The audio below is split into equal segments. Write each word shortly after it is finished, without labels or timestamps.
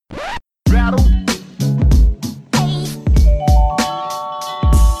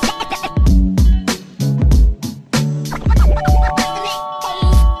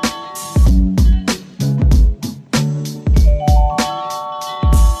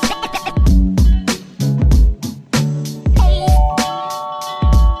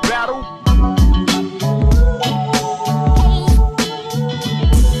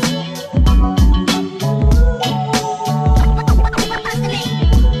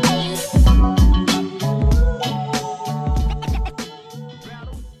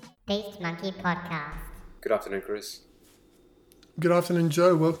Monkey Podcast. Good afternoon, Chris. Good afternoon,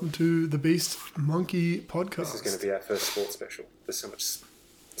 Joe. Welcome to the Beast Monkey Podcast. This is going to be our first sports special. There's so much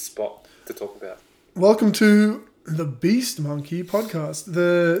spot to talk about. Welcome to the Beast Monkey Podcast,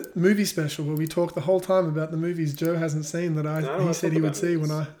 the movie special where we talk the whole time about the movies Joe hasn't seen that he said he would see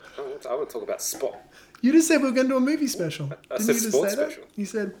when I want to talk about spot. You just said we were going to do a movie special. I Didn't said you just sports say that? special. You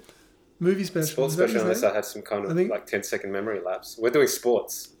said movie special. Sports Is that what special you unless said? I had some kind of I think- like 10-second memory lapse. We're doing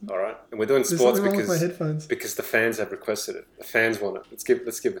sports, all right? And we're doing There's sports something wrong with my headphones. because the fans have requested it. The fans want it. Let's give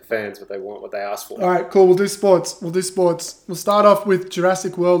the fans what they want, what they asked for. All right, cool. We'll do sports. We'll start off with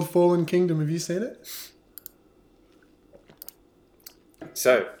Jurassic World Fallen Kingdom. Have you seen it?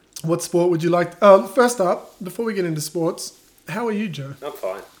 So, What sport would you like? First up, before we get into sports, how are you, Joe? I'm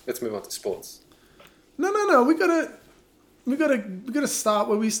fine. Let's move on to sports. No. We gotta start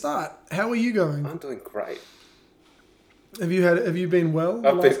where we start. How are you going? I'm doing great. Have you been well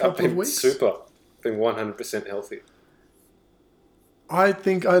the last couple of weeks? super. Been 100% healthy. I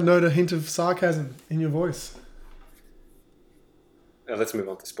think I note a hint of sarcasm in your voice. Now let's move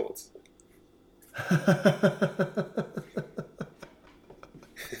on to sports.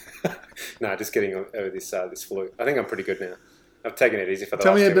 No, just getting over this flu. I think I'm pretty good now. I've taken it easy for the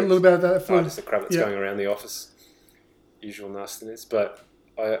Tell last me a 2 little weeks. about that. Just the crap that's going around the office. Usual nastiness. But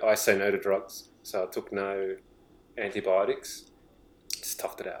I say no to drugs. So I took no antibiotics. Just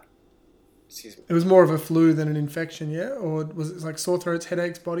toughed it out. Excuse me. It was more of a flu than an infection, yeah? Or was it like sore throats,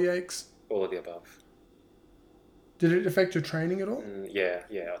 headaches, body aches? All of the above. Did it affect your training at all? Yeah.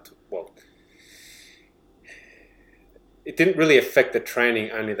 It didn't really affect the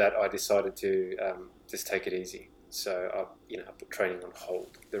training, only that I decided to just take it easy. So I put training on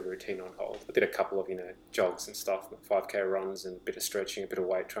hold, the routine on hold. I did a couple of jogs and stuff, 5K runs and a bit of stretching, a bit of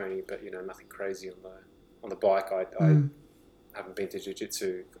weight training, but nothing crazy on the bike. I haven't been to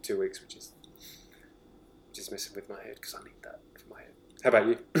jiu-jitsu for 2 weeks, which is messing with my head because I need that for my head. How about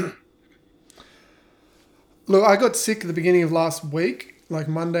you? Look, I got sick at the beginning of last week, like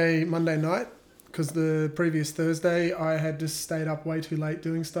Monday night, because the previous Thursday I had just stayed up way too late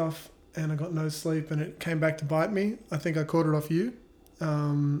doing stuff and I got no sleep and it came back to bite me. I think I caught it off you.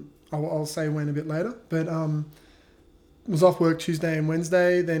 I'll say when a bit later. But was off work Tuesday and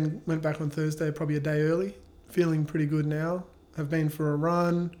Wednesday, then went back on Thursday, probably a day early. Feeling pretty good now. I've been for a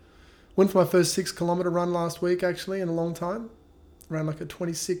run. Went for my first 6 kilometre run last week, actually, in a long time. Ran like a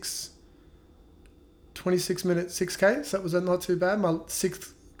 26 minute 6K, so that was not too bad. My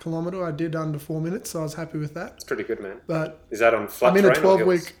 6th kilometre I did under 4 minutes, so I was happy with that. It's pretty good, man. But is that on flat I'm in a terrain or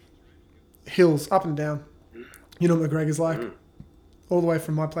 12-week hills, up and down. You know what McGregor's like. All the way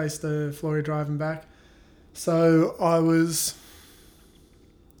from my place to Flory Drive and back. So I was...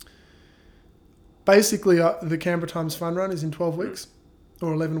 Basically, the Canberra Times Fun Run is in 12 weeks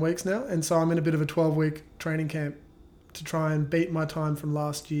or 11 weeks now. And so I'm in a bit of a 12-week training camp to try and beat my time from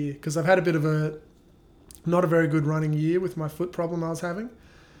last year. Because I've had a bit of not a very good running year with my foot problem I was having.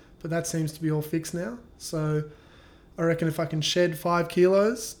 But that seems to be all fixed now. So I reckon if I can shed 5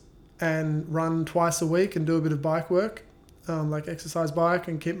 kilos and run twice a week and do a bit of bike work, like exercise bike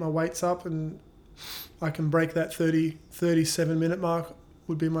and keep my weights up, and I can break that 37 minute mark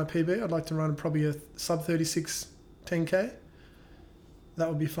would be my PB. I'd like to run probably a sub 36 10K. That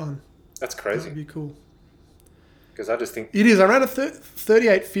would be fun. That's crazy. That would be cool. Because I just think... It is. I ran a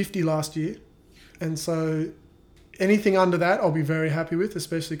 38.50 last year. And so anything under that I'll be very happy with,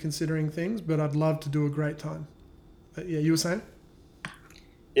 especially considering things, but I'd love to do a great time. But yeah, you were saying?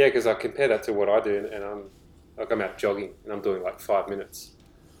 Yeah, because I compare that to what I do, and I'm out jogging, and I'm doing like 5 minutes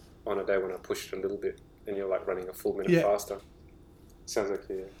on a day when I push it a little bit, and you're like running a full minute faster. Sounds like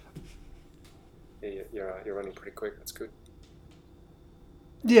you're running pretty quick. That's good.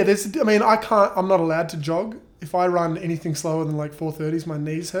 Yeah, I'm not allowed to jog. If I run anything slower than like 4:30s, my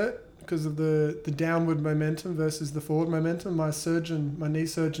knees hurt because of the downward momentum versus the forward momentum. My knee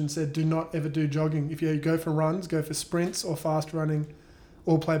surgeon said, do not ever do jogging. If you go for runs, go for sprints or fast running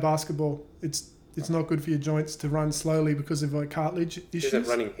or play basketball. It's not good for your joints to run slowly because of cartilage issues. Isn't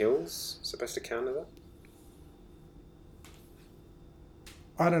running hills supposed to counter that?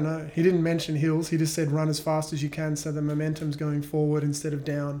 I don't know. He didn't mention hills. He just said run as fast as you can so the momentum's going forward instead of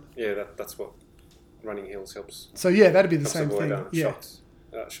down. Yeah, that's what running hills helps. So yeah, that'd be the helps same avoid, thing.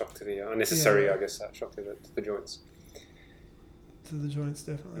 Shock to the unnecessary, I guess, shock to the joints. To the joints,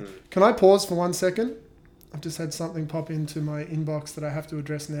 definitely. Can I pause for 1 second? I've just had something pop into my inbox that I have to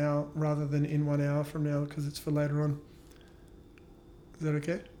address now rather than in 1 hour from now because it's for later on. Is that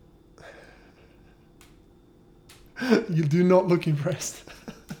okay? You do not look impressed.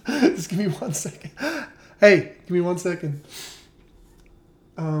 Just give me 1 second. Hey, give me 1 second.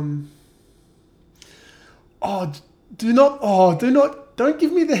 Oh, don't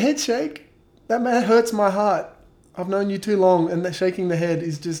give me the head shake. That man hurts my heart. I've known you too long, and that shaking the head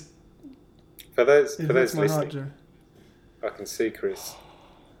is just... For those hurts my heart, listening, Joe. I can see Chris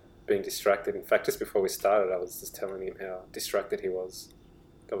being distracted. In fact, just before we started, I was just telling him how distracted he was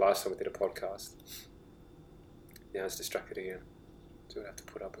the last time we did a podcast. Now he's distracted again. So we'll have to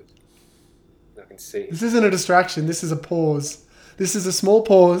put up with. I can see. This isn't a distraction. This is a pause. This is a small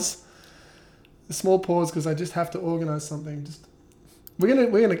pause. A small pause because I just have to organise something. We're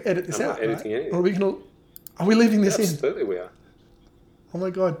gonna edit this out, right? Anything. Or are we leaving this in? Absolutely, we are. Oh my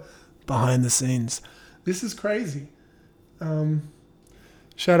god! Behind the scenes, this is crazy.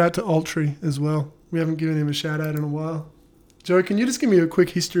 Shout out to Altry as well. We haven't given him a shout out in a while. Joe, can you just give me a quick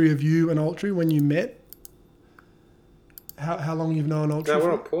history of you and Altry when you met? How long you've known Altry? No, for?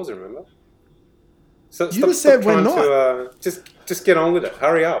 we're on pause. Remember? So You just said we're not. Just get on with it.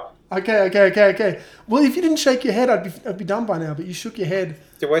 Hurry up. Okay. Well, if you didn't shake your head, I'd be done by now. But you shook your head,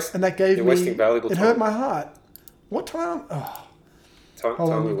 and that gave me. Wasting valuable time. It hurt my heart. What time? Oh,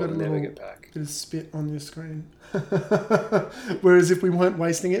 time we will never get back. Bit of spit on your screen. Whereas if we weren't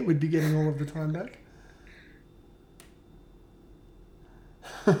wasting it, we'd be getting all of the time back.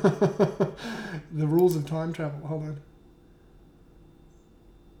 The rules of time travel. Hold on.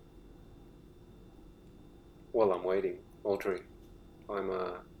 While I'm waiting, Audrey, I'm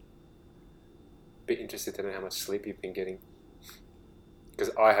a bit interested to know how much sleep you've been getting. Because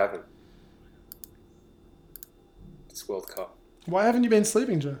I haven't. It's World Cup. Why haven't you been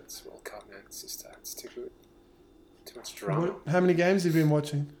sleeping, Joe? It's World Cup, man. It's just, it's too good. Too much drama. How many games have you been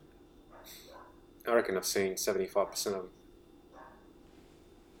watching? I reckon I've seen 75% of them.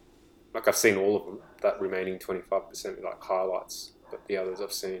 Like, I've seen all of them. That remaining 25%, like, highlights. But the others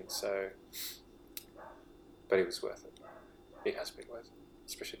I've seen, so... But it was worth it. It has been worth it.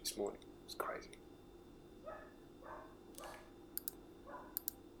 Especially this morning. It was crazy.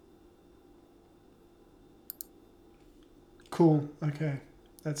 Cool. Okay.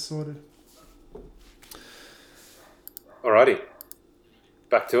 That's sorted. Alrighty.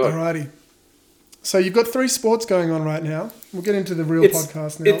 Back to it. Alrighty. So you've got 3 sports going on right now. We'll get into the real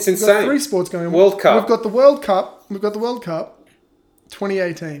podcast now. It's insane. We've got 3 sports going on. World Cup. We've got the World Cup.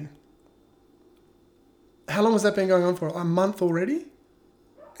 2018. How long has that been going on for? A month already?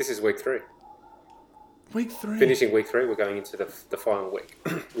 This is week 3. Week 3. Finishing week 3, we're going into the final week.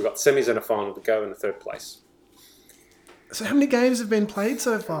 We've got semis and a final to go in the 3rd place. So how many games have been played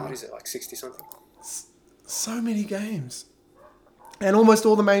so far? What is it, like 60 something? So many games. And almost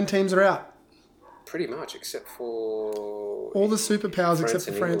all the main teams are out. Pretty much, except for... All the superpowers except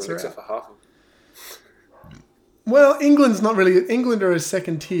for France are out. Except for half of them. Well, England's not really... England are a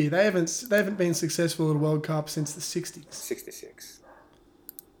second tier. They haven't been successful at a World Cup since the 60s. 66.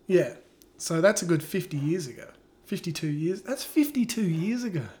 Yeah. So that's a good 50 years ago. 52 years. That's 52 years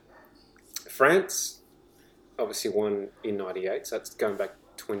ago. France obviously won in 98, so that's going back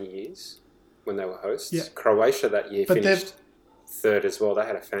 20 years when they were hosts. Yeah. Croatia that year finished 3rd as well. They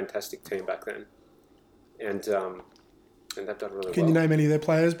had a fantastic team back then. And they've done really well. Can you name any of their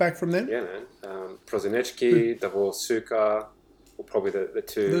players back from then? Yeah, man. Prozinecki, Davor Suka, or probably the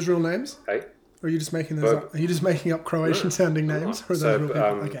two. Are those real names? Hey? Or are you just making those up? Are you just making up Croatian-sounding names? Or are those real people?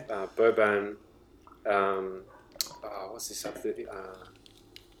 Okay. Boban, what's this up there?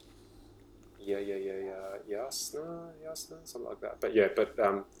 Jasna, something like that. But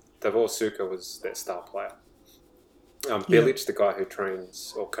Davor Suka was their star player. Bilic, the guy who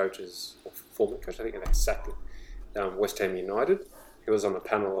trains or coaches, or former coach, I think they sacked him, West Ham United. He was on a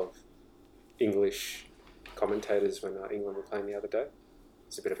panel of English commentators when England were playing the other day.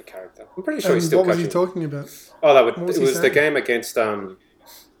 He's a bit of a character. I'm pretty sure he's still coaching. What was he talking about? Oh, it was the game against... who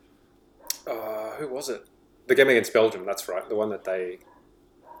was it? The game against Belgium, that's right. The one that they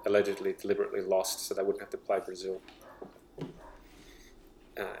allegedly deliberately lost so they wouldn't have to play Brazil.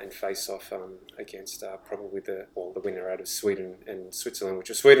 And face off against probably the winner out of Sweden and Switzerland, which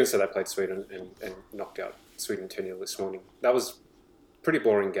was Sweden, so they played Sweden and knocked out Sweden 2-0 this morning. That was a pretty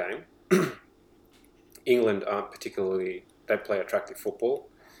boring game. England aren't particularly... They play attractive football.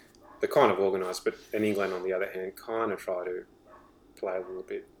 They're kind of organised, but in England, on the other hand, kind of try to play a little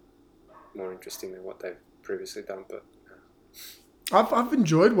bit more interesting than what they've previously done. But I've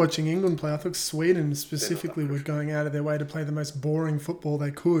enjoyed watching England play. I think Sweden specifically were going out of their way to play the most boring football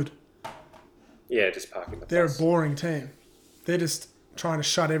they could. Yeah, just parking the They're bus. a boring team. They're just trying to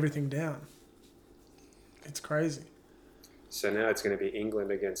shut everything down. It's crazy. So now it's going to be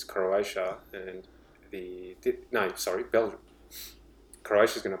England against Croatia and Belgium.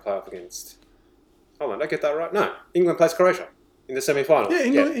 Croatia's going to play off against... Hold on, did I get that right? No, England plays Croatia in the semi-final.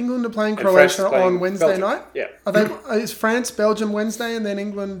 Yeah, England are playing And France is Croatia playing on Wednesday Belgium. night. Yeah. Are they? Is France Belgium Wednesday and then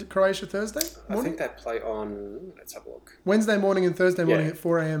England Croatia Thursday I morning? think they play on. Let's have a look. Wednesday morning and Thursday morning at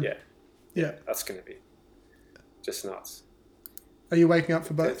 4 a.m. Yeah. Yeah. That's going to be just nuts. Are you waking up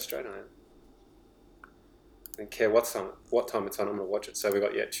for Dead both? straight on it. I don't care what time it's on. I'm going to watch it. So we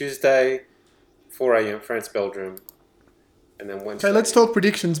got Tuesday, 4 a.m. France Belgium, and then Wednesday. Okay, let's talk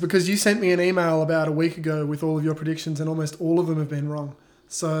predictions because you sent me an email about a week ago with all of your predictions and almost all of them have been wrong.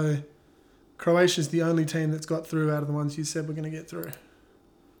 So Croatia's the only team that's got through out of the ones you said we're going to get through.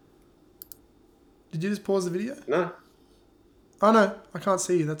 Did you just pause the video? No. Oh no, I can't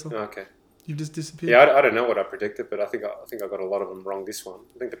see you. That's all. Oh, okay. You've just disappeared. Yeah, I don't know what I predicted, but I think I got a lot of them wrong this one.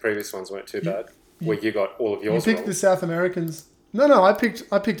 I think the previous ones weren't too bad. Where you got all of yours You picked wrong. the South Americans. No, I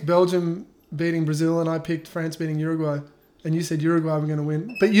picked Belgium beating Brazil and I picked France beating Uruguay. And you said Uruguay were going to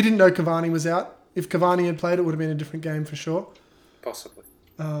win. But you didn't know Cavani was out. If Cavani had played, it would have been a different game for sure. Possibly.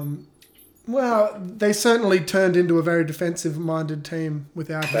 Well, they certainly turned into a very defensive-minded team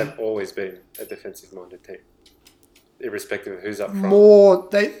without him. They've always been a defensive-minded team, irrespective of who's up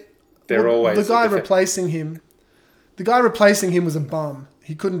front. They're always the guy a replacing him. The guy replacing him was a bum.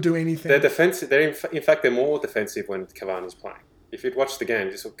 He couldn't do anything. They're defensive. In fact, they're more defensive when Cavani's playing. If you'd watched the game,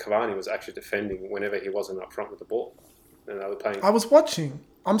 you saw Cavani was actually defending whenever he wasn't up front with the ball, and they were playing. I was watching.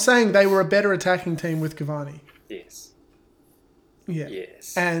 I'm saying they were a better attacking team with Cavani. Yes. Yeah.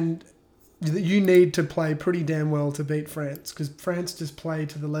 Yes. And you need to play pretty damn well to beat France because France just play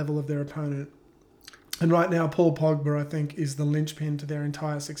to the level of their opponent. And right now, Paul Pogba, I think, is the linchpin to their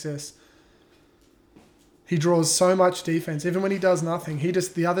entire success. He draws so much defense. Even when he does nothing,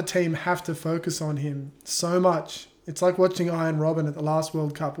 the other team have to focus on him so much. It's like watching Iron Robin at the last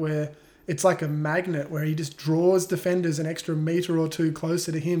World Cup where it's like a magnet where he just draws defenders an extra metre or two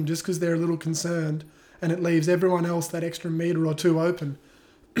closer to him just because they're a little concerned and it leaves everyone else that extra metre or two open.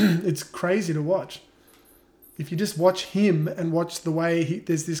 It's crazy to watch. If you just watch him and watch the way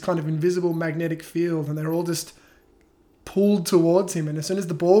there's this kind of invisible magnetic field and they're all just pulled towards him and as soon as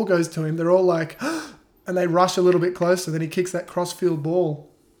the ball goes to him, they're all like, and they rush a little bit closer, then he kicks that cross-field ball.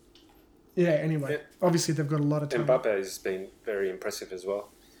 Yeah, anyway. Yeah. Obviously, they've got a lot of time. Mbappe has been very impressive as well.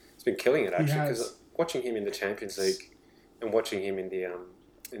 He's been killing it, actually, He because watching him in the Champions League and watching him in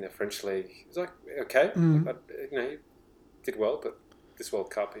the French League, he's like, okay, but, he did well, but this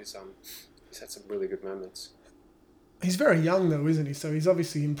World Cup, he's had some really good moments. He's very young, though, isn't he? So he's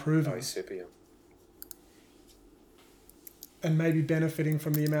obviously improving. Oh, he's super young. And maybe benefiting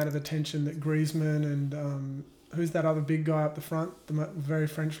from the amount of attention that Griezmann and who's that other big guy up the front, the very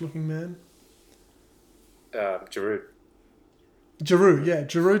French-looking man? Giroud. Giroud, yeah.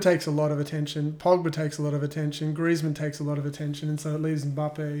 Giroud takes a lot of attention. Pogba takes a lot of attention. Griezmann takes a lot of attention. And so it leaves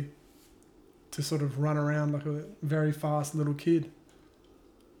Mbappe to sort of run around like a very fast little kid.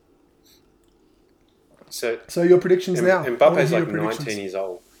 So your predictions now? Mbappe's like 19 years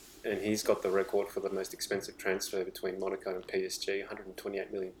old. And he's got the record for the most expensive transfer between Monaco and PSG,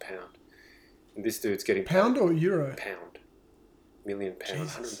 £128 million. And this dude's getting pound or euro? Pound. £1 million.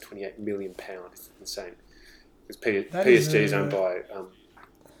 £128 million. It's insane. Because That PSG is owned by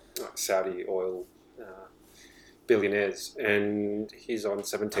Saudi oil billionaires, and he's on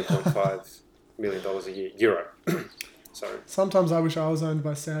 $17.5 million a year. Euro. Sorry. Sometimes I wish I was owned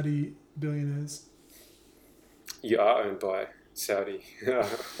by Saudi billionaires. You are owned by Saudi oil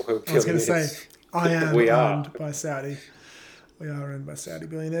billionaires. I was going to say, I am We owned by Saudi. We are owned by Saudi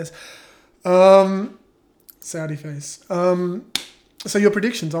billionaires. Saudi face. So your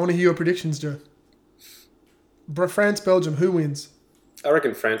predictions. I want to hear your predictions, Joe. France, Belgium, who wins? I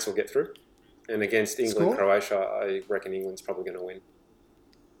reckon France will get through. And against England, Score? Croatia, I reckon England's probably going to win.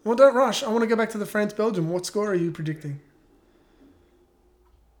 Well, don't rush. I want to go back to the France-Belgium. What score are you predicting?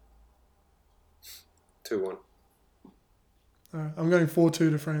 2-1. I'm going 4-2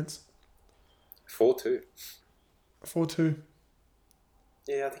 to France. 4-2. 4-2.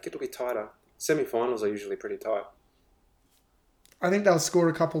 Yeah, I think it'll be tighter. Semi-finals are usually pretty tight. I think they'll score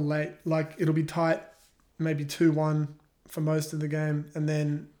a couple late. Like, it'll be tight, maybe 2-1 for most of the game, and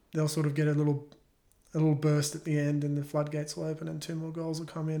then they'll sort of get a little burst at the end and the floodgates will open and 2 more goals will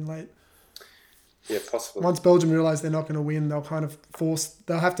come in late. Yeah, possibly. Once Belgium realise they're not going to win, they'll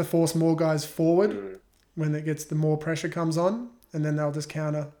have to force more guys forward when the more pressure comes on, and then they'll just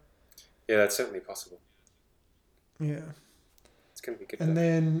counter. Yeah, that's certainly possible. Yeah. It's going to be good. And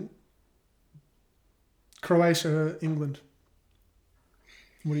then Croatia, England.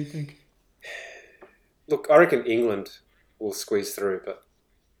 What do you think? Look, I reckon England will squeeze through, but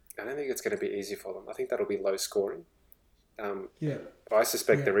I don't think it's going to be easy for them. I think that'll be low scoring. Yeah. I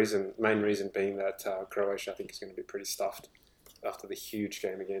suspect the main reason being that Croatia, I think, is going to be pretty stuffed. after the huge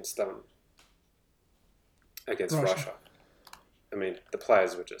game against Russia. Russia. I mean, the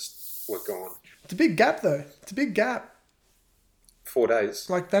players were gone. It's a big gap, though. It's a big gap. 4 days.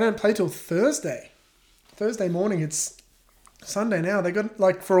 Like, they don't play till Thursday. Thursday morning, it's Sunday now. They got,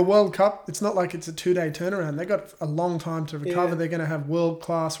 like, for a World Cup, it's not like it's a 2-day turnaround. They got a long time to recover. Yeah. They're going to have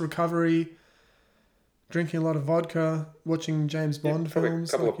world-class recovery, drinking a lot of vodka, watching James Bond probably films.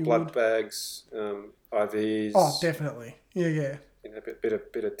 a couple like of you blood would. bags, IVs. Oh, definitely. Yeah. You know, a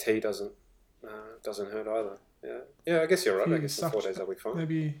bit of tea doesn't hurt either. Yeah. I guess you're right. I guess in 4 days I'll be fine.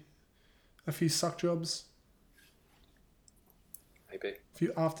 Maybe a few suck jobs. Maybe.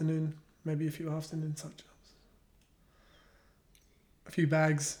 Maybe a few afternoon suck jobs. A few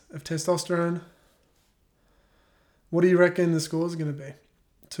bags of testosterone. What do you reckon the score's going to be?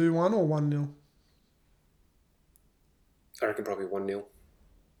 2-1 or 1-0? I reckon probably 1-0.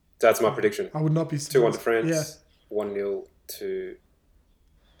 That's my prediction. I would not be surprised. 2-1 to France. Yeah. 1-0 to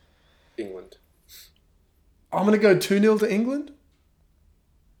England. I'm going to go 2-0 to England.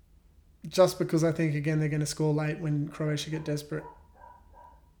 Just because I think, again, they're going to score late when Croatia get desperate.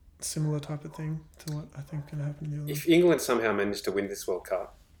 Similar type of thing to what I think can happen in the other. If England somehow managed to win this World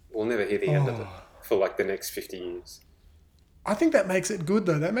Cup, we'll never hear the end of it for like the next 50 years. I think that makes it good,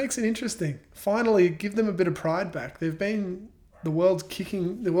 though. That makes it interesting. Finally, give them a bit of pride back. They've been the world's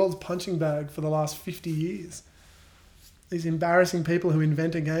punching bag for the last 50 years. These embarrassing people who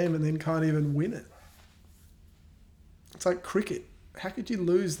invent a game and then can't even win it. It's like cricket. How could you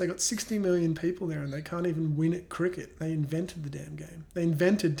lose? They got 60 million people there and they can't even win at cricket. They invented the damn game. They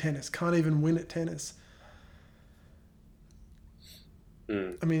invented tennis. Can't even win at tennis.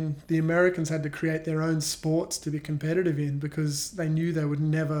 I mean, the Americans had to create their own sports to be competitive in because they knew they would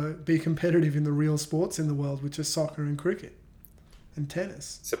never be competitive in the real sports in the world, which are soccer and cricket and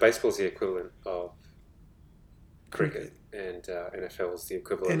tennis. So baseball's the equivalent of cricket and NFL is the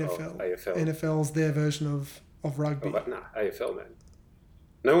equivalent of AFL. NFL's their version of rugby. Oh, but no, AFL, man.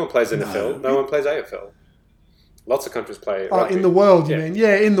 No one plays NFL. No one plays AFL. Lots of countries play rugby. In the world, you mean?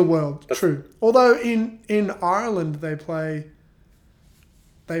 Yeah, in the world. True. Although in Ireland they play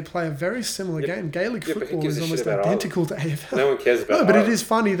a very similar game. Gaelic football is almost identical to AFL. No one cares about but Ireland. It is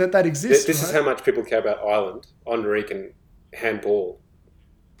funny that exists. This is how much people care about Ireland. Henry can handball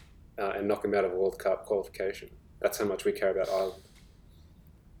and knock him out of a World Cup qualification. That's how much we care about Ireland.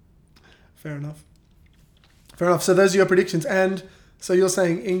 Fair enough. So those are your predictions. And so you're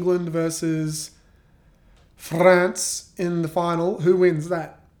saying England versus France in the final. Who wins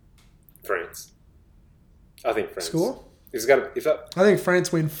that? France. I think France. Score? I think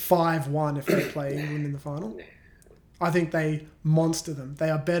France win 5-1 if they play England in the final. I think they monster them. They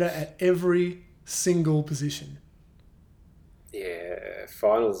are better at every single position. Yeah,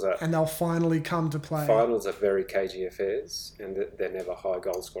 finals are... And they'll finally come to play. Finals are very cagey affairs, and they're never high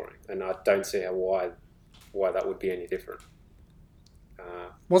goal scoring. And I don't see why that would be any different.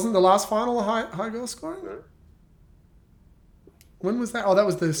 Wasn't the last final a high goal scoring? No. When was that? Oh, that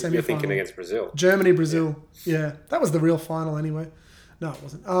was the semi-final. You're thinking against Brazil. Germany, Brazil. Yeah. That was the real final anyway. No, it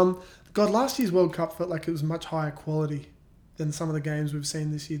wasn't. God, last year's World Cup felt like it was much higher quality than some of the games we've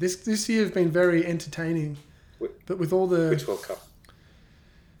seen this year. This year has been very entertaining. But with all the... Which World Cup?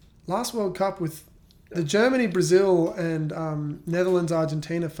 Last World Cup with the Germany, Brazil and Netherlands,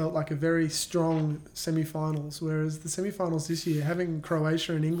 Argentina felt like a very strong semi-finals, whereas the semi-finals this year, having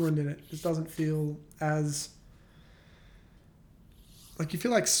Croatia and England in it, just doesn't feel as... Like you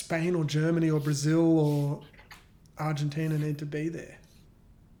feel like Spain or Germany or Brazil or Argentina need to be there.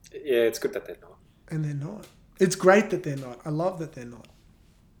 Yeah, it's good that they're not. And they're not. It's great that they're not. I love that they're not.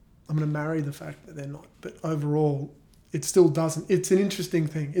 I'm going to marry the fact that they're not. But overall, it still doesn't. It's an interesting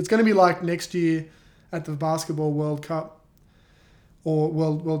thing. It's going to be like next year at the Basketball World Cup or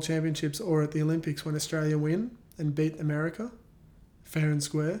World Championships or at the Olympics when Australia win and beat America fair and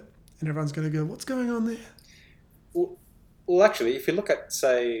square. And everyone's going to go, what's going on there? Well, actually, if you look at,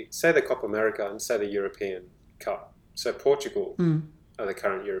 say the Copa America and say the European Cup, so Portugal are the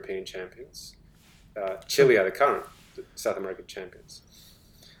current European champions. Chile are the current South American champions.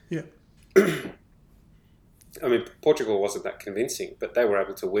 Yeah. I mean, Portugal wasn't that convincing, but they were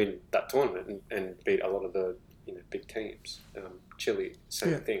able to win that tournament and beat a lot of the big teams. Chile,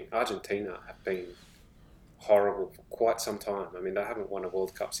 same thing. Argentina have been horrible for quite some time. I mean, they haven't won a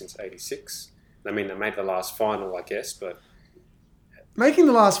World Cup since '86. I mean, they made the last final, I guess, but... Making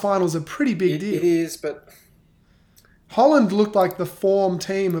the last final is a pretty big deal. It is, but... Holland looked like the form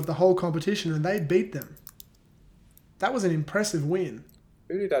team of the whole competition and they beat them. That was an impressive win.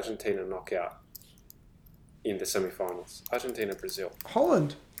 Who did Argentina knock out in the semi-finals? Argentina, Brazil.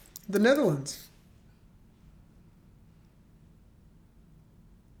 Holland. The Netherlands.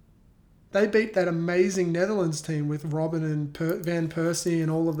 They beat that amazing Netherlands team with Robin and Van Persie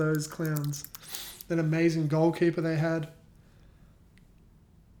and all of those clowns. That amazing goalkeeper they had.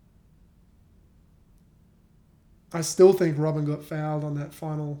 I still think Robin got fouled on that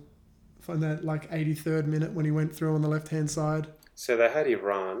on that like 83rd minute when he went through on the left-hand side. So they had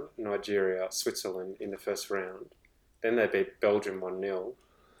Iran, Nigeria, Switzerland in the first round. Then they beat Belgium 1-0.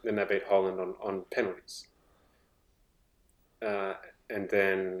 Then they beat Holland on penalties. And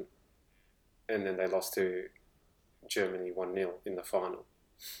then they lost to Germany 1-0 in the final.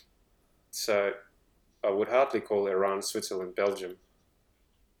 So I would hardly call Iran, Switzerland, Belgium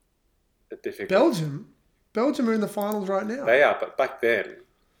a difficult. Belgium are in the finals right now. They are, but back then,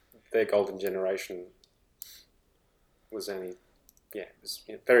 their golden generation was only,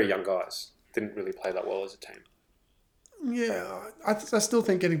 very young guys. Didn't really play that well as a team. Yeah, I still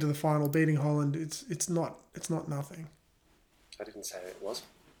think getting to the final, beating Holland, it's not nothing. I didn't say it was.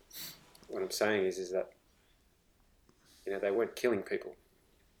 What I'm saying is that they weren't killing people,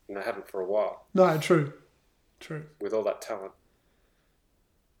 and they haven't for a while. No, true. With all that talent,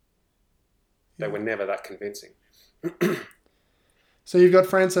 they were never that convincing. So you've got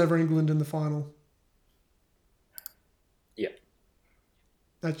France over England in the final. Yep.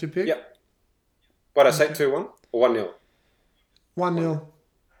 That's your pick? Yep. What I say, 2-1 or 1-0? 1-0.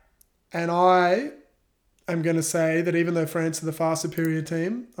 And I am going to say that even though France are the far superior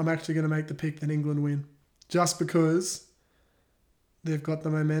team, I'm actually going to make the pick that England win. Just because they've got the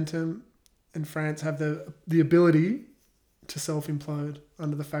momentum and France have the ability to self-implode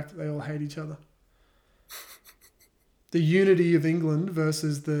under the fact that they all hate each other. The unity of England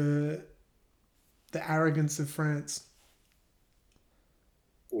versus the arrogance of France.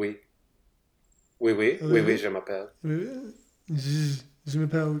 Oui, je m'appelle. Je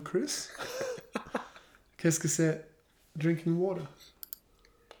m'appelle Chris. Qu'est-ce que c'est? Drinking water.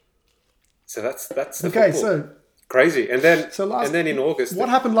 So that's the okay. football. So crazy, and then in August. What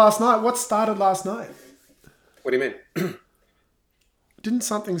happened last night? What started last night? What do you mean? Didn't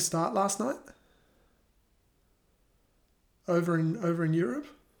something start last night? Over in Europe?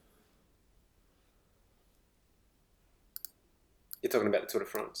 You're talking about the Tour de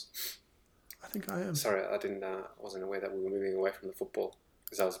France. I think I am. Sorry, I wasn't aware that we were moving away from the football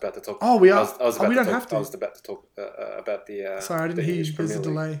because I was about to talk. Oh, we are. We don't have to. I was about to talk about the. Sorry, I didn't hear you. There's a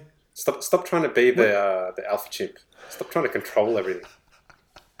delay. Stop trying to be the alpha chimp. Stop trying to control everything.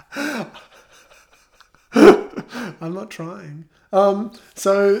 I'm not trying.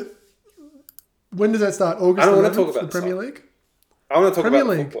 So when does that start? August 11th? I don't want to talk about the Premier League. I want to talk Premier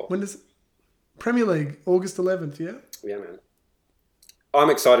about League. football. When does Premier League? August 11th. Yeah. Yeah, man. I'm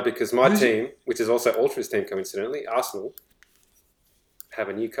excited because my team, which is also Ultra's team, coincidentally, Arsenal, have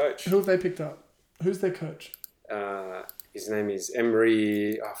a new coach. Who have they picked up? Who's their coach? His name is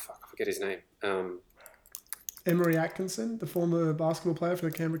Emery. Oh fuck, I forget his name. Emery Atkinson, the former basketball player for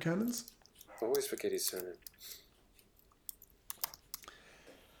the Canberra Cannons. I always forget his surname.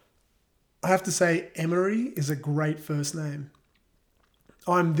 I have to say, Emery is a great first name.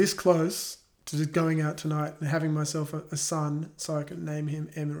 I'm this close to just going out tonight and having myself a son so I can name him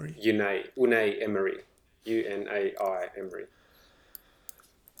Emery. Unai Emery. UNAI Emery.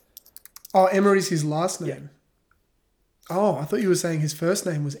 Oh, Emery's his last name. Yeah. Oh, I thought you were saying his first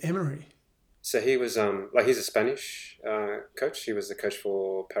name was Emery. So he was he's a Spanish coach. He was the coach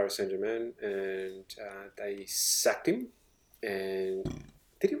for Paris Saint-Germain, and they sacked him. And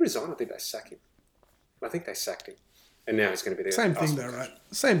did he resign or did they sack him? I think they sacked him, and now he's going to be the same thing Arsenal though, coach. right?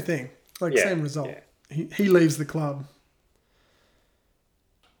 Same thing, like same result. Yeah. He leaves the club.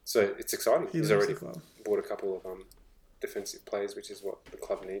 So it's exciting. He's already bought a couple of defensive players, which is what the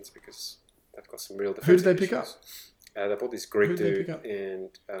club needs because they've got some real defensive Who did they issues. pick up? They bought this Greek dude, and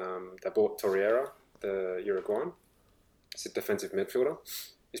they bought Torreira, the Uruguayan. He's a defensive midfielder.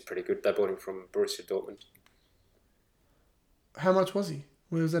 He's pretty good. They bought him from Borussia Dortmund. How much was he?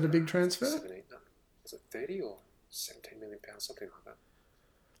 Was that a big transfer? 17, was it 30 or 17 million pounds, something like that.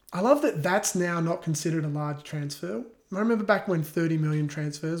 I love that that's now not considered a large transfer. I remember back when 30 million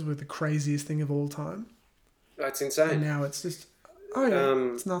transfers were the craziest thing of all time. That's insane. And now it's just,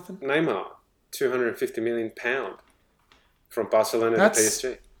 it's nothing. Neymar, £250 million from Barcelona to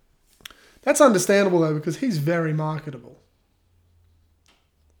PSG. That's understandable though because he's very marketable.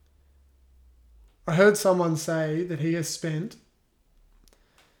 I heard someone say that he has spent.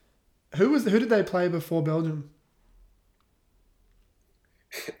 Who did they play before Belgium?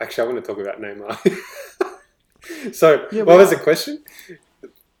 Actually, I want to talk about Neymar. So, what was the question?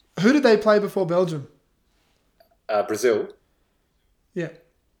 Who did they play before Belgium? Brazil. Yeah.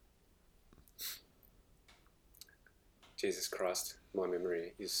 Jesus Christ, my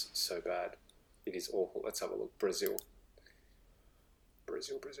memory is so bad. It is awful. Let's have a look. Brazil.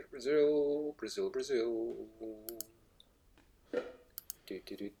 Brazil.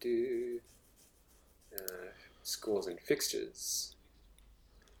 Scores and fixtures.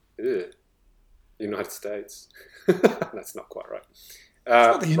 Ugh. United States. That's not quite right. It's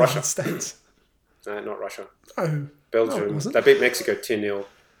not the United Russia. States. No, not Russia. Oh. No, it Belgium. wasn't. They beat Mexico 2-0.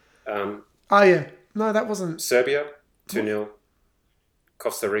 Oh, yeah. No, that wasn't. Serbia 2-0.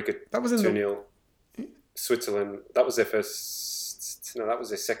 Costa Rica That was in 2-0. Switzerland. That was their first. No, that was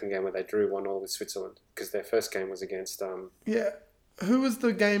their second game where they drew 1-1 with Switzerland because their first game was against. Yeah. Who was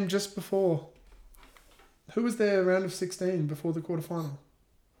the game just before? Who was their round of 16 before the quarterfinal?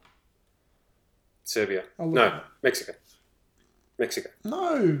 Serbia. I'll look No, it up. Mexico. Mexico.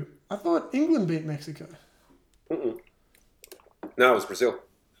 No, I thought England beat Mexico. Mm-mm. No, it was Brazil.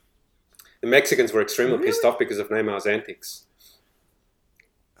 The Mexicans were extremely Really? pissed off because of Neymar's antics.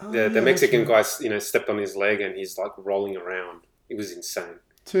 Oh, The yeah, Mexican that's right. guy, stepped on his leg and he's like rolling around. It was insane.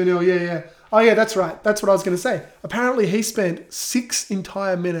 2-0, yeah. Oh, yeah, that's right. That's what I was going to say. Apparently, he spent 6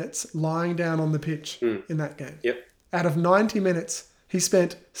 entire minutes lying down on the pitch in that game. Yep. Out of 90 minutes, he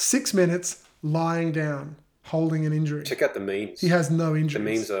spent 6 minutes lying down, holding an injury. Check out the memes. He has no The injuries.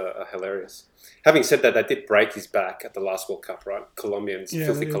 memes are hilarious. Having said that, they did break his back at the last World Cup, right? Colombians, Yeah,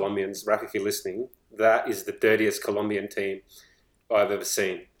 filthy they did. Colombians. Raf, if you're listening, that is the dirtiest Colombian team I've ever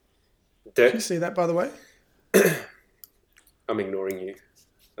seen. Can you see that, by the way? I'm ignoring you.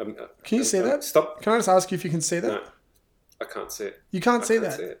 Can you see that? Stop. Can I just ask you if you can see that? No, I can't see it. You can't see I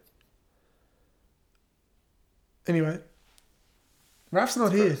can't that. see it. Anyway, Raf's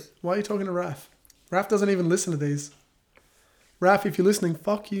not here. gross. Why are you talking to Raf? Raf doesn't even listen to these. Raf, if you're listening,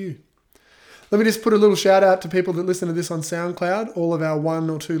 fuck you. Let me just put a little shout out to people that listen to this on SoundCloud, all of our 1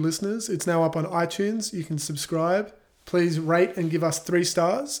 or 2 listeners. It's now up on iTunes. You can subscribe. Please rate and give us 3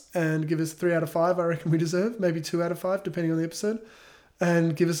 stars and give us 3 out of 5, I reckon we deserve. Maybe 2 out of 5, depending on the episode.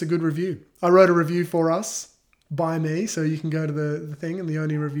 And give us a good review. I wrote a review for us by me, so you can go to the thing, and the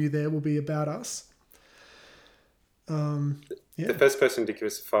only review there will be about us. Yeah. The first person to give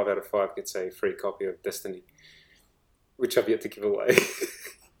us a 5 out of 5 gets a free copy of Destiny, which I've yet to give away.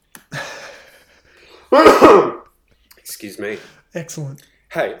 Excuse me. Excellent.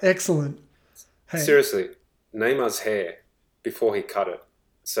 Hey, Excellent. Hey. seriously, Neymar's hair before he cut it.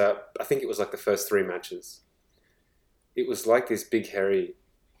 So I think it was like the first 3 matches. It was like this big hairy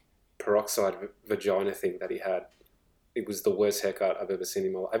peroxide vagina thing that he had. It was the worst haircut I've ever seen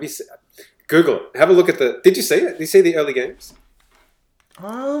in my life. Have you seen, Google it. Have a look at Did you see it? Did you see the early games?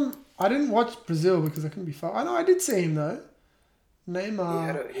 I didn't watch Brazil because I couldn't be far. I know I did see him though.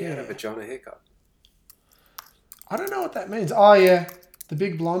 Neymar. He had a vagina haircut. I don't know what that means. Oh yeah, the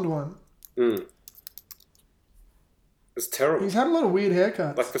big blonde one. It's terrible. He's had a lot of weird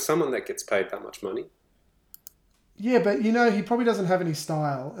haircuts. Like for someone that gets paid that much money. Yeah, but he probably doesn't have any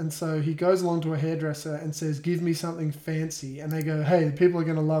style, and so he goes along to a hairdresser and says, "Give me something fancy," and they go, "Hey, people are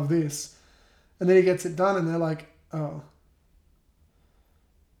going to love this," and then he gets it done, and they're like, "Oh,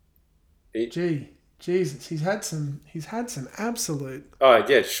 Jesus, he's had some absolute Oh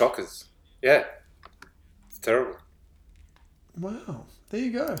yeah, shockers. Yeah, it's terrible. wow." There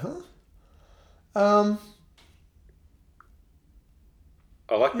you go, huh?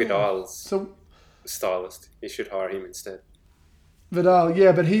 I like Yeah. Vidal's So stylist. You should hire him instead. Vidal,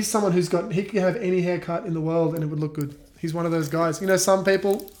 yeah, but he's someone he can have any haircut in the world and it would look good. He's one of those guys. Some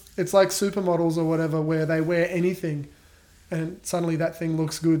people, it's like supermodels or whatever, where they wear anything and suddenly that thing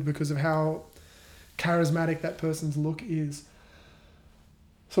looks good because of how charismatic that person's look is.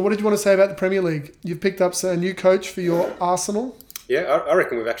 So what did you want to say about the Premier League? You've picked up a new coach for your Arsenal. Yeah, I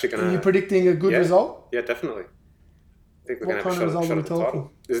reckon we're actually going Are to... you predicting a good result? Yeah, definitely. I think we're What going to have kind of a result shot are at we the talking?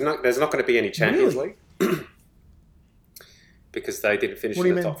 title. There's not going to be any Champions League because they didn't finish What do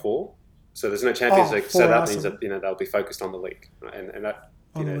in you the mean? top 4. So there's no Champions League. for So that Arsenal. means that they'll be focused on the league, right? and that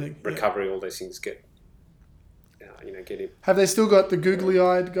On the league, yeah. recovery, all those things get in. Have they still got the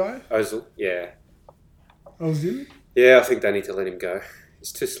googly-eyed guy? Ozil, yeah, Ozil? yeah. I think they need to let him go.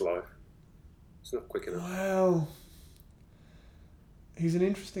 He's too slow. It's not quick enough. Wow. He's an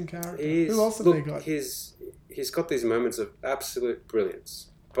interesting character. He's, Who else have look, they got? He's got these moments of absolute brilliance,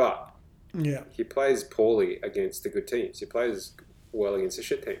 but Yeah. he plays poorly against the good teams. He plays well against the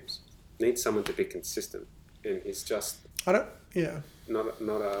shit teams. Needs someone to be consistent, and he's just not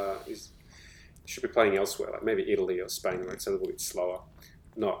he's should be playing elsewhere, like maybe Italy or Spain, where it's a little bit slower.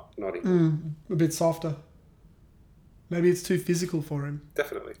 Not England. A bit softer. Maybe it's too physical for him.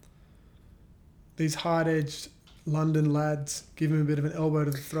 Definitely. These hard-edged London lads give him a bit of an elbow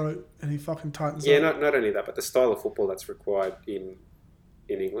to the throat, and he fucking tightens Yeah, up. not only that, but the style of football that's required in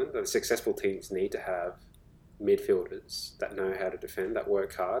England, the successful teams need to have midfielders that know how to defend, that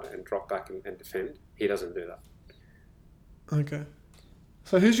work hard and drop back and defend. He doesn't do that. Okay.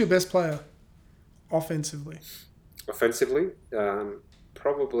 So who's your best player offensively? Offensively,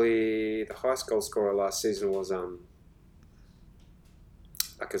 probably the highest goal scorer last season was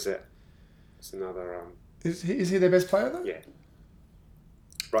Lacazette. It's another. Is he their best player though? Yeah.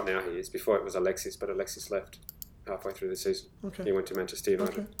 Right now he is. Before it was Alexis, but Alexis left halfway through the season. Okay. He went to Manchester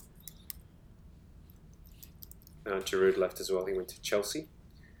United. Okay. Giroud left as well. He went to Chelsea.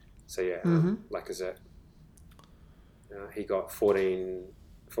 So yeah, Lacazette. He got 14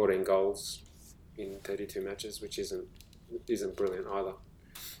 goals in 32 matches, which isn't brilliant either.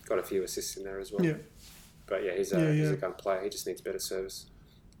 Got a few assists in there as well. Yeah. But yeah, he's a gun player. He just needs better service.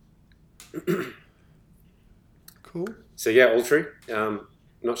 Cool. So yeah, Altry.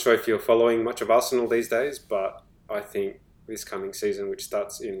 Not sure if you're following much of Arsenal these days, but I think this coming season, which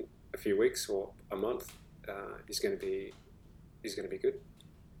starts in a few weeks or a month, is going to be good.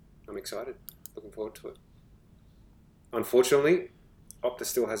 I'm excited. Looking forward to it. Unfortunately, Optus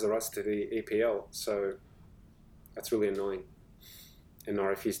still has the rights to the EPL, so that's really annoying. And I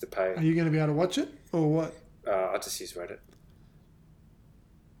refuse to pay. Are you going to be able to watch it or what? I just use Reddit.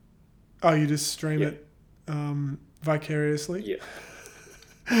 Oh, you just stream it vicariously? Yeah.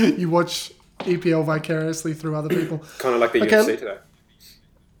 You watch EPL vicariously through other people. Kind of like the UFC today.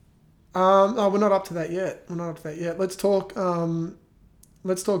 Oh, we're not up to that yet. Let's talk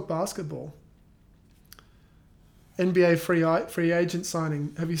basketball. NBA free agent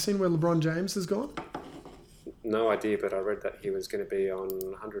signing. Have you seen where LeBron James has gone? No idea, but I read that he was going to be on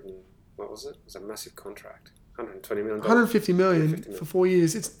 100 and what was it? It was a massive contract. $120 million. 150 million for 4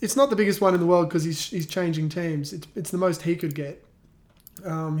 years. It's not the biggest one in the world because he's changing teams. It's the most he could get.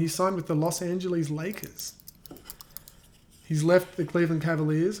 He signed with the Los Angeles Lakers. He's left the Cleveland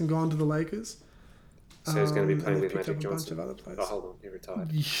Cavaliers and gone to the Lakers. So he's going to be playing and with they've picked Magic up a bunch Johnson. of other players. Oh, hold on, he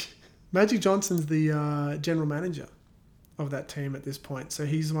retired. Magic Johnson's the general manager of that team at this point, so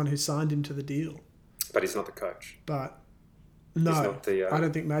he's the one who signed him to the deal. But he's not the coach. But no, not the, I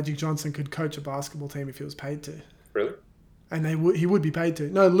don't think Magic Johnson could coach a basketball team if he was paid to. Really? And he would be paid to.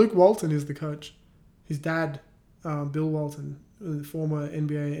 No, Luke Walton is the coach. His dad, Bill Walton, the former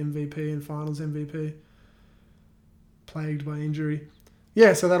NBA MVP and Finals MVP, plagued by injury.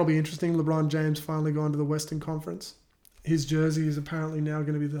 Yeah, so that'll be interesting. LeBron James finally gone to the Western Conference. His jersey is apparently now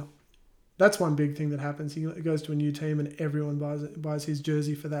going to be That's one big thing that happens. He goes to a new team and everyone buys his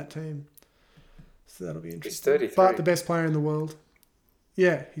jersey for that team. So that'll be interesting. He's 33. But the best player in the world.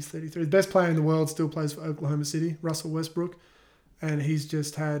 Yeah, he's 33. The best player in the world still plays for Oklahoma City, Russell Westbrook. And he's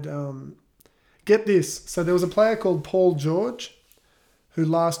just had... get this. So there was a player called Paul George who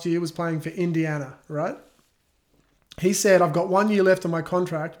last year was playing for Indiana, right? He said, I've got 1 year left on my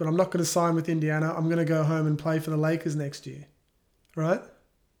contract, but I'm not going to sign with Indiana. I'm going to go home and play for the Lakers next year. Right?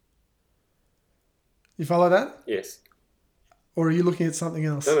 You follow that? Yes. Or are you looking at something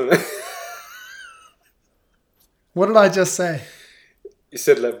else? No. What did I just say? You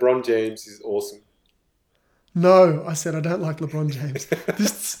said LeBron James is awesome. No, I said I don't like LeBron James.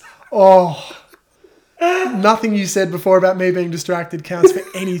 Nothing you said before about me being distracted counts for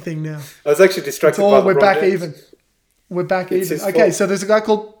anything now. I was actually distracted by LeBron we're back James. even. We're back even. His Okay, fault. so there's a guy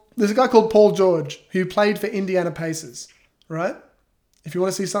called Paul George who played for Indiana Pacers, right? If you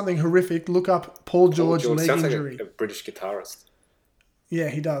want to see something horrific, look up Paul George leg sounds injury. like a British guitarist. Yeah,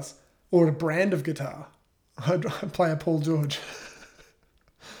 he does. Or a brand of guitar. I play a Paul George.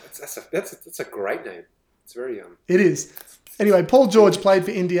 That's a great name. It's very It is. Anyway, Paul George played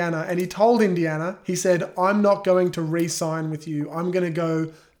for Indiana, and he told Indiana, he said, "I'm not going to re-sign with you. I'm going to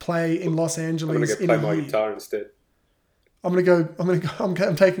go play in Los Angeles. I'm going to go play my guitar instead. I'm going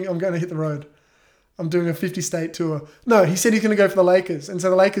to hit the road. I'm doing a 50-state tour." No, he said he's going to go for the Lakers. And so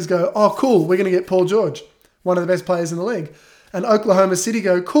the Lakers go, "Oh, cool, we're going to get Paul George, one of the best players in the league." And Oklahoma City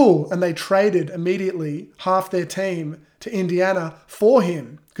go, "Cool." And they traded immediately half their team to Indiana for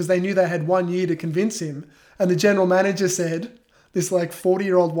him because they knew they had 1 year to convince him. And the general manager said, this like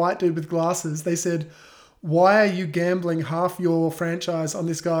 40-year-old white dude with glasses, they said, "Why are you gambling half your franchise on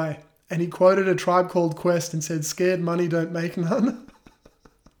this guy?" And he quoted A Tribe Called Quest and said, "Scared money don't make none."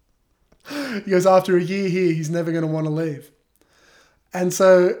 He goes, after a year here, he's never going to want to leave. And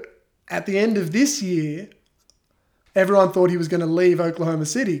so at the end of this year, everyone thought he was going to leave Oklahoma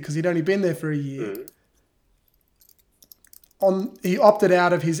City because he'd only been there for a year. He opted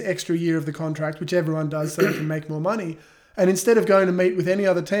out of his extra year of the contract, which everyone does so they can make more money. And instead of going to meet with any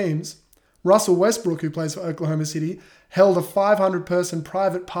other teams, Russell Westbrook, who plays for Oklahoma City, held a 500-person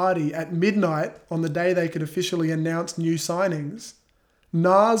private party at midnight on the day they could officially announce new signings.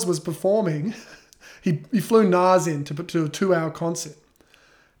 Nas was performing. He flew Nas in to a 2-hour concert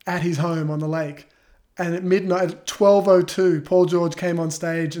at his home on the lake. And at midnight, at 12:02, Paul George came on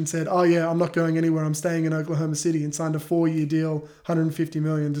stage and said, "Oh yeah, I'm not going anywhere. I'm staying in Oklahoma City," and signed a 4-year deal, $150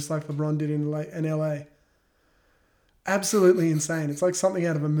 million, just like LeBron did in LA. Absolutely insane. It's like something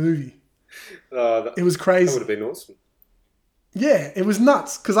out of a movie. It was crazy. That would have been awesome. Yeah, it was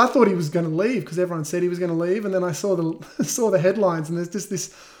nuts because I thought he was going to leave because everyone said he was going to leave, and then I saw the headlines, and there's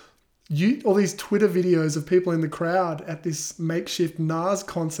just all these Twitter videos of people in the crowd at this makeshift Nas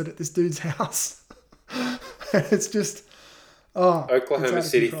concert at this dude's house. It's just Oklahoma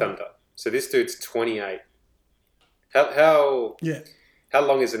City Thunder. So this dude's 28. How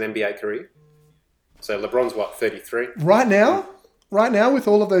long is an NBA career? So LeBron's what, 33? Right now, with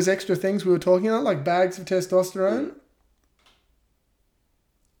all of those extra things we were talking about, like bags of testosterone,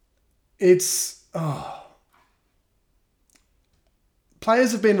 it's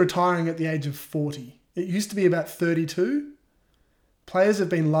players have been retiring at the age of 40. It used to be about 32. Players have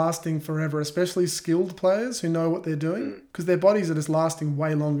been lasting forever, especially skilled players who know what they're doing, because their bodies are just lasting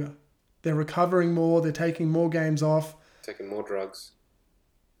way longer. They're recovering more. They're taking more games off. Taking more drugs.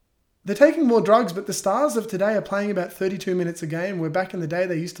 They're taking more drugs, but the stars of today are playing about 32 minutes a game, where back in the day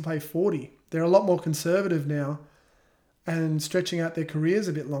they used to play 40. They're a lot more conservative now and stretching out their careers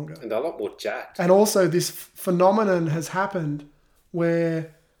a bit longer. And they're a lot more jacked. And also this phenomenon has happened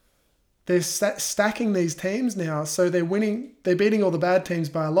where they're stacking these teams now, so they're beating all the bad teams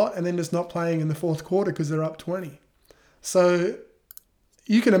by a lot and then just not playing in the fourth quarter because they're up 20. So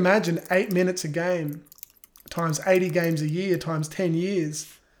you can imagine 8 minutes a game times 80 games a year times 10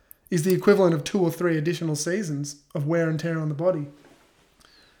 years is the equivalent of 2 or 3 additional seasons of wear and tear on the body.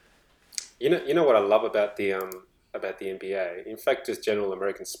 You know what I love about the NBA, in fact, just general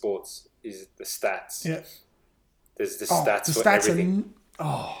American sports, is the stats. Yeah. There's the stats for everything.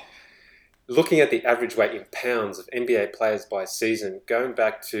 Looking at the average weight in pounds of NBA players by season, going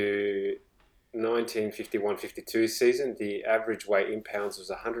back to 1951-52 season, the average weight in pounds was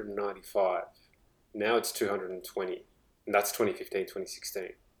 195. Now it's 220. And that's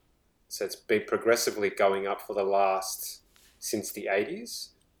 2015-2016. So it's been progressively going up for since the 80s,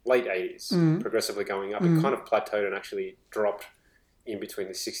 late 80s, progressively going up. It kind of plateaued and actually dropped in between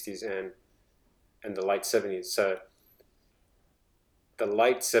the 60s and the late 70s. So the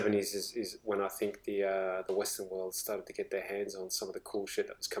late 70s is when I think the Western world started to get their hands on some of the cool shit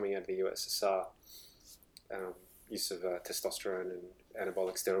that was coming out of the USSR. Use of testosterone and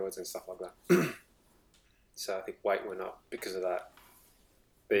anabolic steroids and stuff like that. So I think weight went up because of that.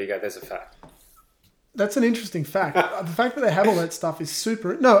 There you go, there's a fact. That's an interesting fact. The fact that they have all that stuff is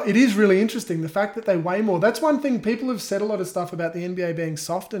super... No, it is really interesting. The fact that they weigh more. That's one thing. People have said a lot of stuff about the NBA being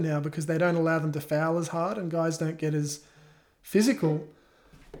softer now because they don't allow them to foul as hard and guys don't get as physical.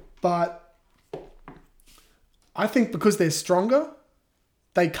 But I think because they're stronger,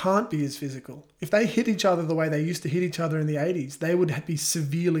 they can't be as physical. If they hit each other the way they used to hit each other in the 80s, they would be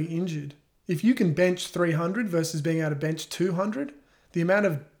severely injured. If you can bench 300 versus being able to bench 200, the amount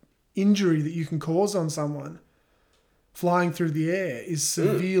of injury that you can cause on someone flying through the air is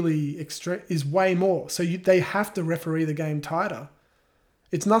severely extreme, is way more. So they have to referee the game tighter.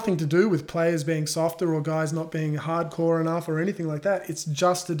 It's nothing to do with players being softer or guys not being hardcore enough or anything like that. It's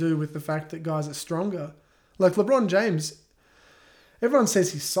just to do with the fact that guys are stronger. Like LeBron James, everyone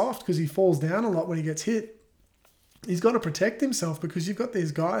says he's soft because he falls down a lot when he gets hit. He's got to protect himself because you've got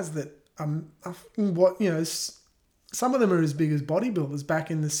these guys that some of them are as big as bodybuilders back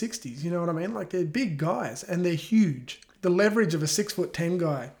in the 60s. You know what I mean? Like they're big guys and they're huge. The leverage of a 6'10"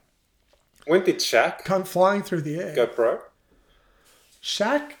 guy. When did Shaq come flying through the air? Go pro?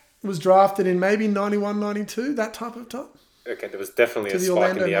 Shaq was drafted in maybe 91, 92, that type of time. Okay, there was definitely a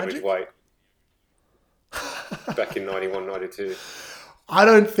spike in the average weight back in 91, 92. I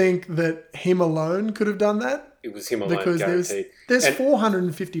don't think that him alone could have done that. It was him alone, because guaranteed. There's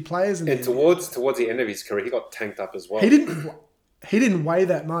 450 players in there. And towards the end of his career, he got tanked up as well. He didn't weigh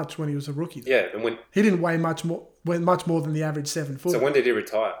that much when he was a rookie. Yeah, and he didn't weigh much more than the average 7 foot. So when did he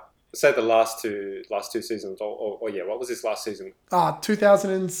retire? Say the last two seasons, or what was his last season?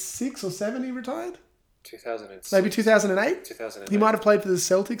 2006 or 7 he retired? 2006. Maybe 2008? 2008. He might have played for the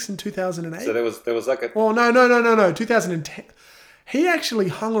Celtics in 2008. So there was like a... Oh, no, 2010. He actually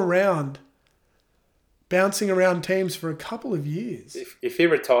hung around, bouncing around teams for a couple of years. If he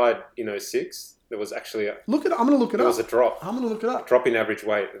retired in 2006, there was actually I'm going to look it up. There was a drop. I'm going to look it up. A drop in average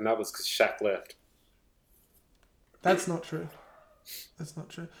weight, and that was because Shaq left. That's not true. That's not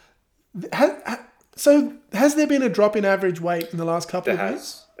true. So has there been a drop in average weight in the last couple There of years?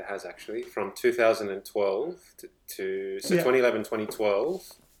 has. There has actually. From 2012 to so Yeah. 2011,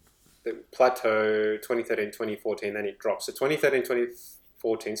 2012, the plateau 2013, 2014, then it drops. So 2013,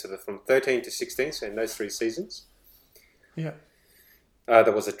 2014, so from 13 to 16, so in those 3 seasons, Yeah.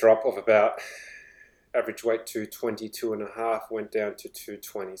 there was a drop of about average weight to 22.5, went down to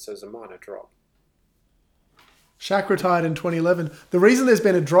 220. So it's a minor drop. Shaq retired in 2011. The reason there's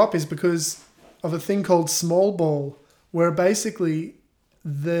been a drop is because of a thing called small ball, where basically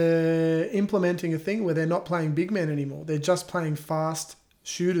they're implementing a thing where they're not playing big men anymore. They're just playing fast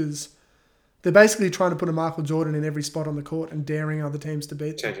shooters. They're basically trying to put a Michael Jordan in every spot on the court and daring other teams to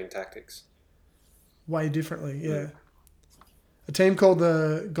beat them Changing tactics. way differently. Yeah. A team called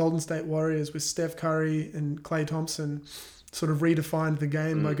the Golden State Warriors with Steph Curry and Klay Thompson sort of redefined the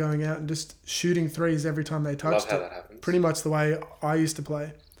game by going out and just shooting threes every time they touched Love how it. that happens. Pretty much the way I used to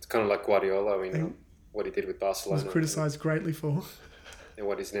play. It's kind of like Guardiola, what he did with Barcelona. Was criticised greatly for. And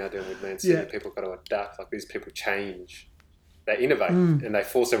what he's now doing with Man City. Yeah. People got to adapt. Like, these people change. They innovate and they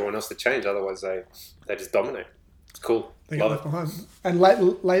force everyone else to change. Otherwise, they just dominate. It's cool. They got left behind. And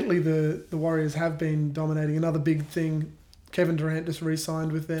lately, the Warriors have been dominating. Another big thing, Kevin Durant just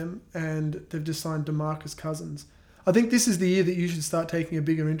re-signed with them, and they've just signed DeMarcus Cousins. I think this is the year that you should start taking a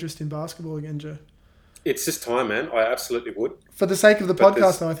bigger interest in basketball again, Joe. It's just time, man. I absolutely would. For the sake of the But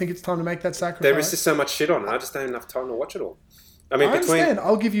podcast, though, I think it's time to make that sacrifice. There is just so much shit on. I just don't have enough time to watch it all. I mean, I understand.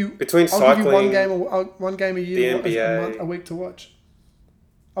 I'll give you between I'll give you cycling, one game a year, the NBA. a week to watch.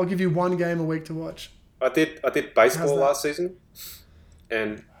 I'll give you one game a week to watch. I did baseball How's that? last season,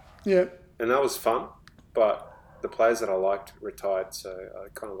 and Yeah. that was fun. But the players that I liked retired, so I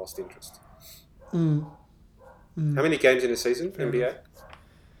kind of lost interest. How many games in a season, NBA?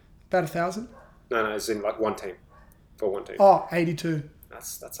 About 1,000. No, it's in like one team. For one team. Oh, 82.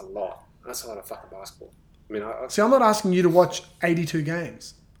 That's a lot. That's a lot of fucking basketball. I mean, See, I'm not asking you to watch 82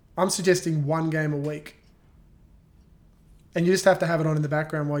 games. I'm suggesting one game a week. And you just have to have it on in the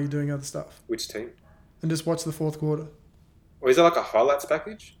background while you're doing other stuff. which team? And just watch the fourth quarter. Or is it like a highlights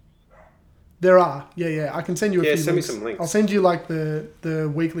package? There are. Yeah. I can send you a few send me links. some links. I'll send you like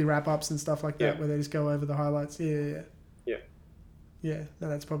the weekly wrap-ups and stuff like that Yeah. where they just go over the highlights. Yeah. Yeah. Yeah, no,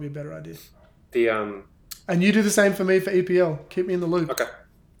 that's probably a better idea. The And you do the same for me for EPL. Keep me in the loop. Okay.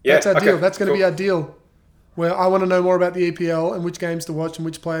 Yeah. That's our okay, deal. That's going to cool. be our deal. Where I want to know more about the EPL and which games to watch and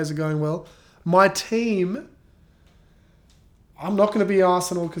which players are going well. My team, I'm not going to be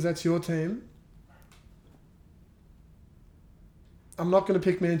Arsenal because that's your team. I'm not going to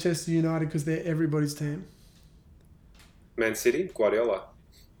pick Manchester United because they're everybody's team. Man City, Guardiola.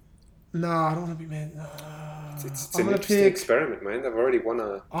 No, I don't want to be Man. It's I'm an gonna interesting pick. experiment, man. They've already won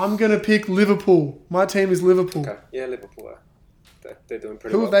a. I'm going to pick Liverpool. My team is Liverpool. Okay. Yeah, Liverpool. They're doing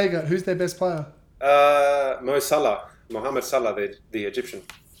pretty Who well. have they got? Who's their best player? Mo Salah, Mohamed Salah, the Egyptian,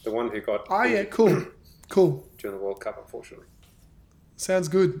 the one who got Oh, yeah, injured cool. during the World Cup, unfortunately. Sounds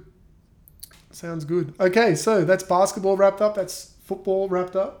good. Okay, so that's basketball wrapped up. That's football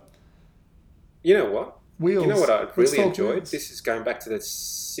wrapped up. You know what? Wheels. You know what I Let's really talk enjoyed? wheels. This is going back to the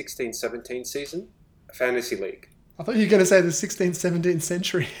 16-17 season, Fantasy League. I thought you were going to say the 16th, 17th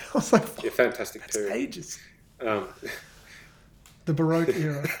century. I was like, Yeah, fantastic that's period. ages. Um, The Baroque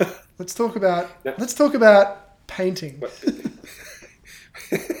era. Let's talk about No. painting. what-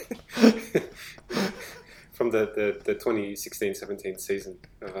 From the 2016-17 season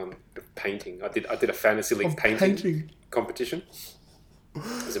of painting, I did a Fantasy League Of painting competition. It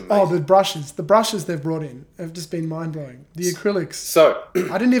was amazing. Oh, the brushes they've brought in have just been mind blowing. The acrylics. So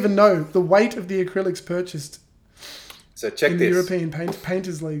I didn't even know the weight of the acrylics purchased check in the this. European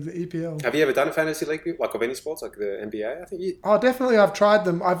Painters League, the EPL. Have you ever done a fantasy league, like of any sports, like the NBA? I think you. Oh, definitely. I've tried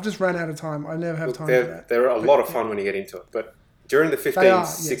them. I've just ran out of time. I never have time for that. They're a lot of fun when you get into it. But during the 15, They are,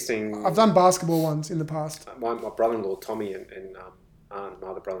 yes. 16, I've done basketball ones in the past. my brother-in-law Tommy and my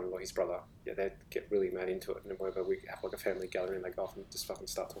other brother-in-law, his brother, yeah, they get really mad into it. And whenever we have like a family gathering, they go off and just fucking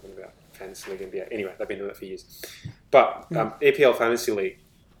start talking about fantasy league NBA. Anyway, they've been doing it for years. But EPL Fantasy League.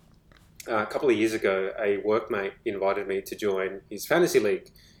 A couple of years ago, a workmate invited me to join his fantasy league,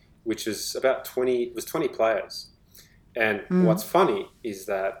 which was about 20 players. And what's funny is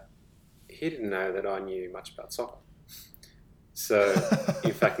that he didn't know that I knew much about soccer. So,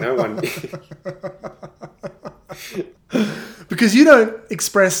 in fact, no one. Because you don't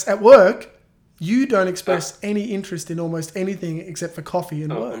express at work, you don't express any interest in almost anything except for coffee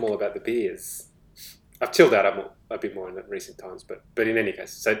and work. I'm all about the beers. I've chilled out a bit more in recent times, but in any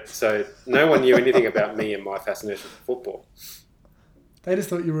case, so no one knew anything about me and my fascination for football. They just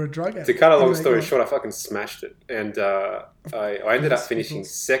thought you were a drug addict. To cut a long Anyway, story go on. short, I fucking smashed it, and I ended up Yes, finishing of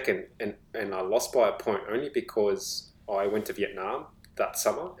course. second, and I lost by a point only because I went to Vietnam that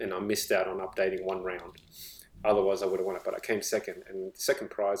summer and I missed out on updating one round. Otherwise, I would have won it, but I came second, and the second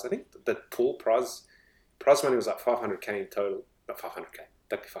prize, I think the pool prize money was like 500k in total. Not 500k.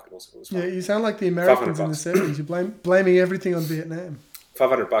 That'd be fucking awesome. It was Yeah, fun. you sound like the Americans in the $500. 70s. You're blaming everything on Vietnam.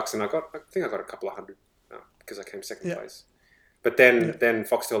 $500, and I think I got a couple of hundred because I came second Yeah. place. But then Yeah. then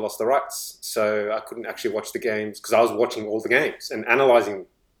Foxtel lost the rights, so I couldn't actually watch the games because I was watching all the games and analysing,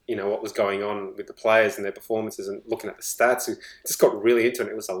 what was going on with the players and their performances and looking at the stats. It just got really into it.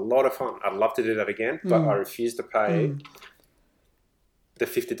 It was a lot of fun. I'd love to do that again, but I refuse to pay the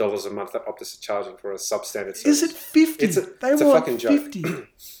 $50 a month that Optus are charging for a substandard service. Is it 50? It's a They want fucking joke. 50.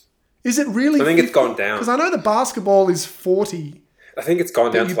 Is it really I think it's gone down. Because I know the basketball is 40, I think it's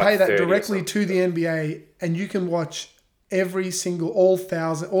gone down but you to pay like that 30 or directly something. to the NBA, and you can watch every single, all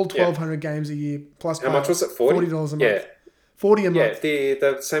 1,200 games a year, plus How much was it? 40? $40 a month. Yeah. 40 a Yeah, month.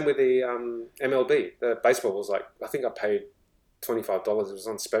 the same with the MLB. The baseball was like, I think I paid $25. It was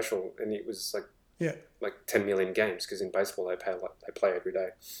on special, and it was Yeah. like 10 million games because in baseball they play every day.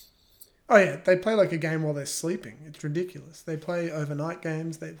 Oh, yeah. They play like a game while they're sleeping. It's ridiculous. They play overnight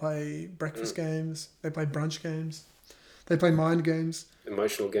games. They play breakfast games. They play brunch games. They play mind games.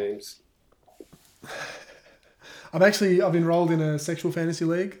 Emotional games. I've enrolled in a sexual fantasy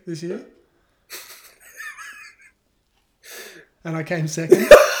league this year. And I came second.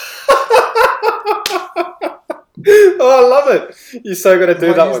 Oh, I love it. You're so going to do I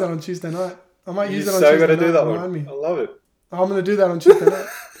might that use one. that on Tuesday night. I might use You're it on so Tuesday going to do night. that Remind one. me. I love it. I'm going to do that on Tuesday night.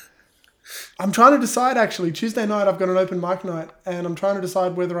 I'm trying to decide, actually. Tuesday night, I've got an open mic night, and I'm trying to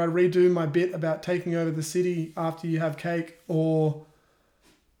decide whether I redo my bit about taking over the city after you have cake, or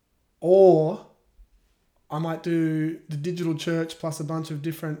I might do the digital church plus a bunch of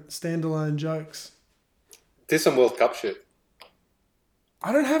different standalone jokes. Do some World Cup shit.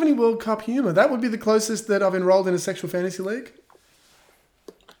 I don't have any World Cup humour. That would be the closest that I've enrolled in a sexual fantasy league.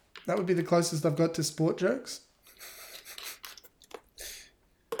 That would be the closest I've got to sport jokes.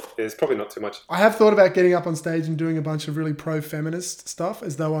 There's probably not too much. I have thought about getting up on stage and doing a bunch of really pro-feminist stuff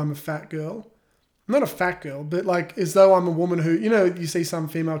as though I'm a fat girl. I'm not a fat girl, but like as though I'm a woman who, you see some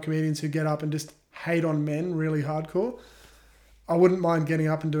female comedians who get up and just hate on men really hardcore. I wouldn't mind getting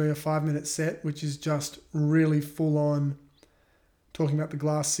up and doing a 5-minute set, which is just really full on talking about the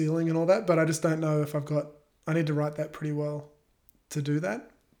glass ceiling and all that. But I just don't know if I need to write that pretty well to do that.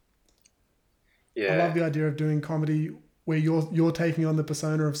 Yeah. I love the idea of doing comedy where you're taking on the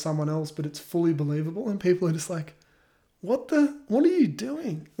persona of someone else, but it's fully believable, and people are just like, what are you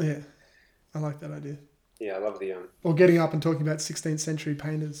doing? Yeah, I like that idea. Yeah, I love the Or getting up and talking about 16th century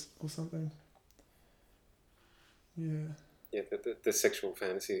painters or something. Yeah, yeah the sexual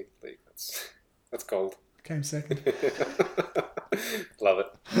fantasy league. That's gold. came second. Love it.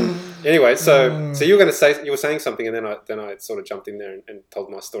 Anyway, so you were saying something, and then I sort of jumped in there and told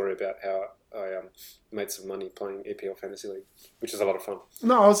my story about how I made some money playing EPL Fantasy League, which is a lot of fun.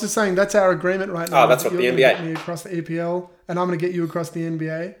 No, I was just saying that's our agreement right now. Oh, that's what You're the gonna NBA. Get me across the EPL, and I'm going to get you across the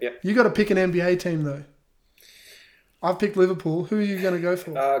NBA. Yep. You got to pick an NBA team though. I've picked Liverpool. Who are you going to go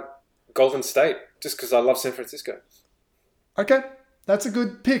for? Golden State, just because I love San Francisco. Okay, that's a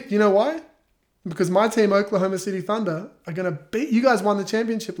good pick. You know why? Because my team, Oklahoma City Thunder, are going to beat... You guys won the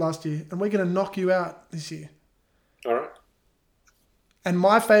championship last year, and we're going to knock you out this year. All right. And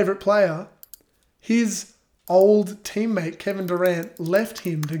my favourite player, his old teammate, Kevin Durant, left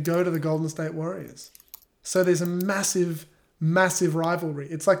him to go to the Golden State Warriors. So there's a massive, massive rivalry.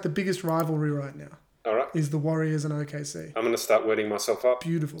 It's like the biggest rivalry right now, All right. is the Warriors and OKC. I'm going to start wording myself up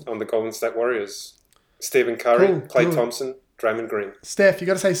Beautiful. on the Golden State Warriors. Stephen Curry, Cool, Klay good. Thompson, Draymond Green, Steph, you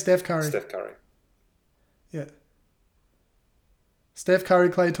got to say Steph Curry. Steph Curry. Yeah. Steph Curry,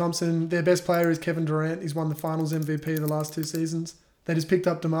 Klay Thompson. Their best player is Kevin Durant. He's won the Finals MVP the last 2 seasons. They just picked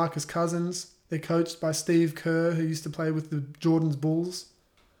up DeMarcus Cousins. They're coached by Steve Kerr, who used to play with the Jordan's Bulls.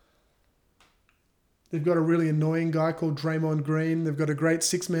 They've got a really annoying guy called Draymond Green. They've got a great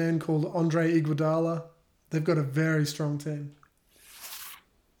 6-man called Andre Iguodala. They've got a very strong team.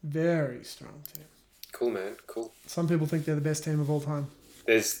 Very strong team. Cool, man. Cool. Some people think they're the best team of all time.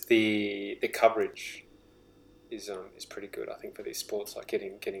 There's the coverage is pretty good, I think, for these sports, like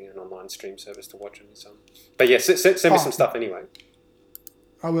getting an online stream service to watch them. But yeah, send me some stuff anyway.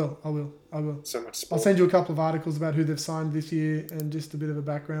 I will. So much sport. I'll send you a couple of articles about who they've signed this year and just a bit of a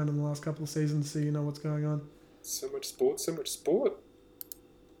background on the last couple of seasons so you know what's going on. So much sport.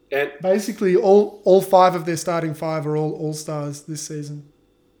 And Basically, all 5 of their starting 5 are all all-stars this season.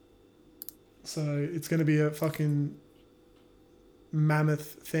 So it's going to be a fucking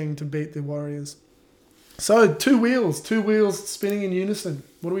mammoth thing to beat the Warriors. So two wheels spinning in unison.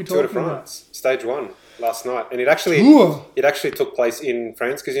 What are we Tour talking de about? France, stage 1 last night, and it actually took place in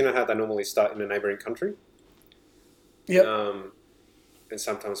France because you know how they normally start in a neighbouring country. Yep. And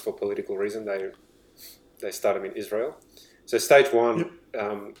sometimes for political reason they start them in Israel. So stage 1,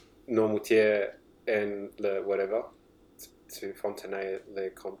 Yep. Noirmoutier and Le whatever to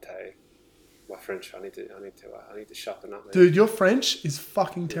Fontenay-le-Comté. My French, I need to sharpen up. Man. Dude, your French is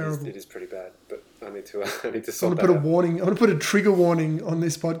fucking terrible. It is pretty bad, but I need to I'm sort gonna put that a warning. I'm gonna put a trigger warning on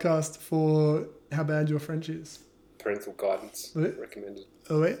this podcast for how bad your French is. Parental guidance Wait. recommended.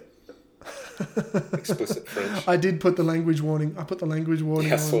 Oh wait. Explicit French. I did put the language warning. I put the language warning.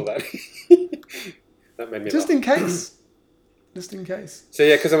 Yeah, I on. saw that. That made me Just laugh. in case. Just in case. So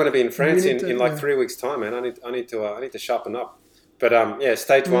yeah, because I'm going to be in France need to- in like yeah. 3 weeks' time, man. I need to sharpen up. But yeah,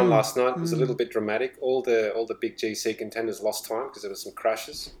 stage 1 last night was a little bit dramatic. All the big GC contenders lost time because there was some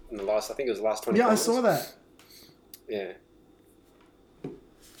crashes in the last. I think it was the last 20. Yeah, I kilometers. saw that. Yeah.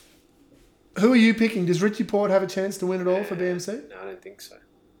 Who are you picking? Does Richie Port have a chance to win it all for BMC? No, I don't think so.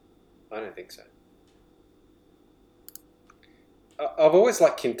 I've always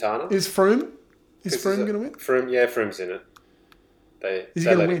liked Quintana. Is Froome? Is 'Cause Froome he's going to win? Froome's in it. Is he They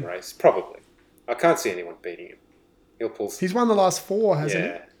gonna let him win? race. Probably. I can't see anyone beating him. He'll pull. He's won the last 4, hasn't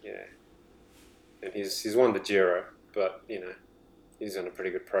Yeah. And he's won the Giro, but you know, he's on a pretty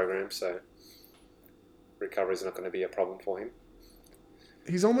good program, so recovery's not going to be a problem for him.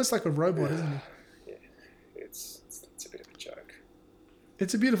 he? He's almost like a robot, isn't he? Yeah, it's a bit of a joke.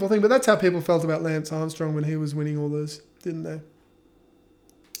 It's a beautiful thing, but that's how people felt about Lance Armstrong when he was winning all those, didn't they?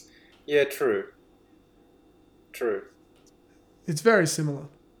 Yeah, true. It's very similar.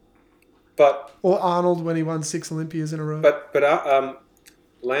 But Or Arnold when he won 6 Olympias in a row. but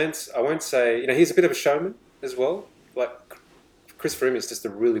Lance, I won't say, you know, he's a bit of a showman as well. Like Chris Froome is just a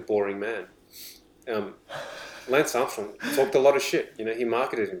really boring man. Lance Armstrong talked a lot of shit. You know, he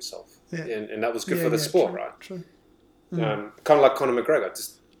marketed himself, Yeah. and that was good for the sport, right? True. Kind of like Conor McGregor,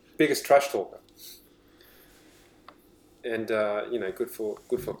 just biggest trash talker, and you know, good for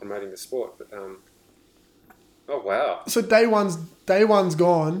promoting the sport. But oh wow, So day one's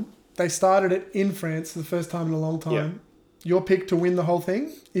gone. They started it in France for the first time in a long time. Yeah. Your pick to win the whole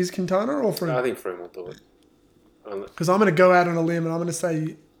thing is Quintana or I Froome? think Froome will do it. Because I'm going to go out on a limb and I'm going to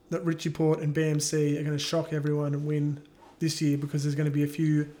say that Richie Port and BMC are going to shock everyone and win this year because there's going to be a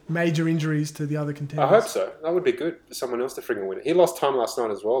few major injuries to the other contenders. I hope so. That would be good for someone else to frigging win it. He lost time last night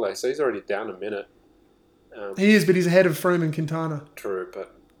as well, though, so he's already down a minute. He is, but he's ahead of Froome and Quintana. True,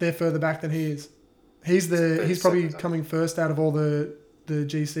 but They're further back than he is. He's probably coming first out of all the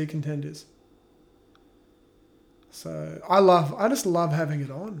GC contenders. So I just love having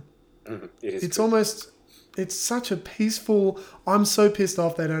it on. it is. It's good. almost, it's such a peaceful. I'm so pissed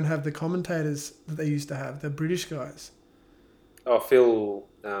off they don't have the commentators that they used to have, the British guys. Oh, Phil.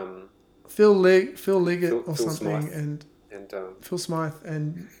 Phil Liggett or Phil something, Smythe. and And Phil Smythe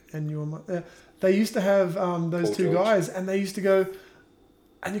and your. They used to have those Paul two George. guys, and they used to go.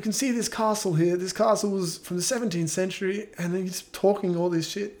 And you can see this castle here. This castle was from the 17th century, and they're just talking all this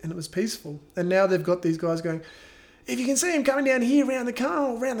shit, and it was peaceful. And now they've got these guys going, if you can see him coming down here around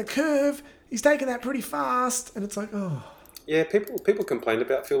the curve, he's taking that pretty fast. And it's like, oh, yeah, people complained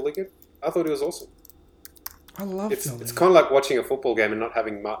about Phil Liggett. I thought he was awesome. I love It's Phil. kind of like watching a football game and not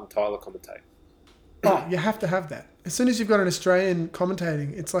having Martin Tyler commentate. Oh, you have to have that. As soon as you've got an Australian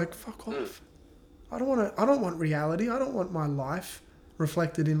commentating, it's like, fuck off. I don't want reality. I don't want my life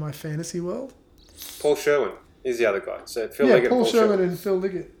reflected in my fantasy world. Paul Sherwin is the other guy. So Phil Yeah, Liggett Paul and Paul Sherman and Phil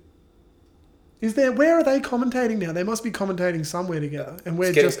Liggett. Where are they commentating now? They must be commentating somewhere together, and we're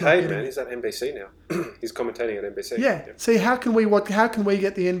He's getting just not paid, getting man. it. He's at NBC now. He's commentating at NBC. Yeah. See, how can we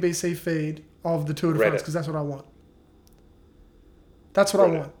get the NBC feed of the Tour de France? Reddit. Because that's what I want. That's what I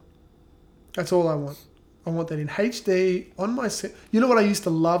Reddit. want. That's all I want. I want that in HD on my set. You know what I used to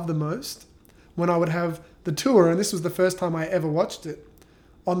love the most? When I would have the tour, and this was the first time I ever watched it,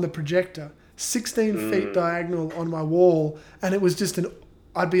 on the projector, 16 feet diagonal on my wall, and it was just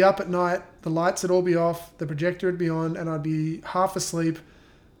I'd be up at night, the lights would all be off, the projector would be on, and I'd be half asleep,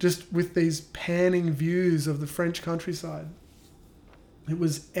 just with these panning views of the French countryside. It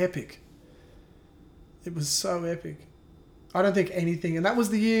was epic. It was so epic. I don't think anything, and that was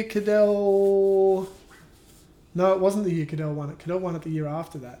the year Cadell... No, it wasn't the year Cadell won it. Cadell won it the year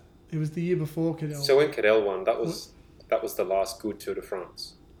after that. It was the year before Cadell. So when Cadell won, that was the last good Tour de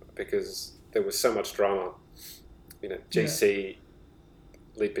France because there was so much drama. You know, GC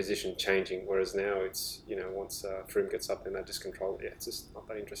lead position changing, whereas now it's, you know, once Froome gets up and they just control it. Yeah, it's just not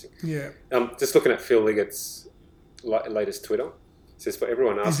that interesting. Yeah. Just looking at Phil Liggett's latest Twitter, says, for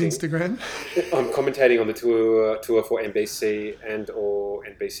everyone His asking, Instagram. I'm commentating on the tour for NBC and or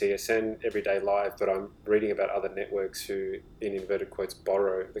NBCSN Everyday Live, but I'm reading about other networks who, in inverted quotes,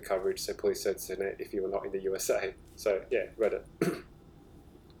 borrow the coverage. So please search the net if you are not in the USA. So yeah, Reddit.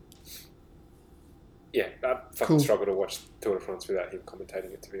 Yeah, I fucking struggle to watch Tour de France without him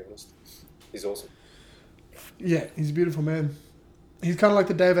commentating it, to be honest. He's awesome. Yeah, he's a beautiful man. He's kind of like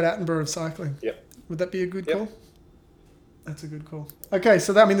the David Attenborough of cycling. Yep. Would that be a good call? That's a good call. Okay,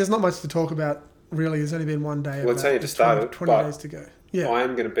 so there's not much to talk about, really. There's only been one day. Well, it's only just started. 20 days to go. Yeah.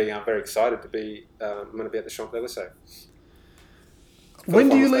 I'm going to be, I'm very excited to be, I'm going to be at the Champs-Élysées. When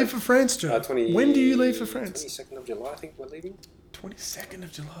do you leave for France, Joe? When do you leave for France? 22nd of July, I think we're leaving. 22nd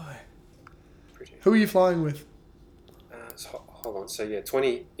of July. Pretty. Who are you flying with? Hold on. So, yeah,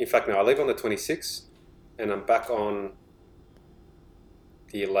 in fact, no, I leave on the 26th, and I'm back on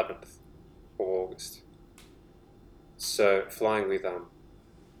the 11th of August. So, flying with, I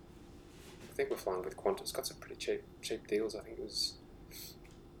think we're flying with Qantas. Got some pretty cheap deals. I think it was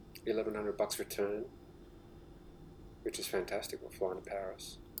 $1,100 return, which is fantastic. We're flying to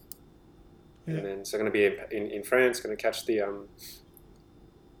Paris. Yeah. And then, so going to be in France, going to catch the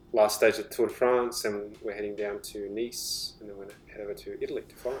last stage of the Tour de France, and we're heading down to Nice, and then we're going to head over to Italy,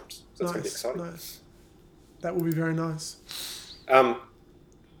 to Florence. So that's going to be exciting. Nice. That will be very nice. How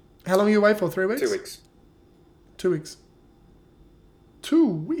long are you away for? 3 weeks? 2 weeks. 2 weeks. 2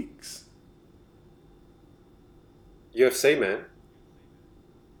 weeks? UFC, man.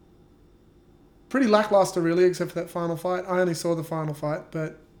 Pretty lackluster, really, except for that final fight. I only saw the final fight,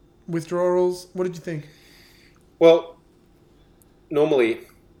 but withdrawals, what did you think? Well, normally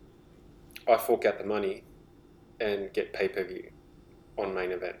I fork out the money and get pay-per-view on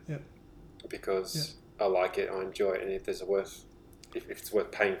main event. Yeah. Because I like it, I enjoy it, and if it's worth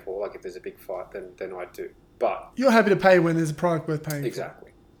paying for, like if there's a big fight, then I do. But you're happy to pay when there's a product worth paying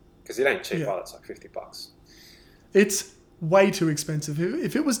exactly. Because it ain't cheap either, it's like $50. It's way too expensive.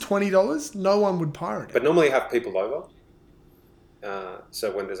 If it was $20, no one would pirate it. But normally you have people over.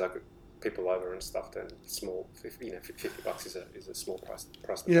 So when there's like people over and stuff, then $50 is a small price to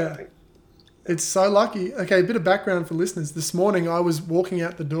pay, I think. It's so lucky. Okay, a bit of background for listeners. This morning I was walking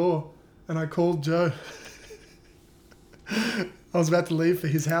out the door and I called Joe. I was about to leave for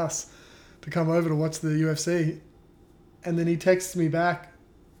his house to come over to watch the UFC. And then he texts me back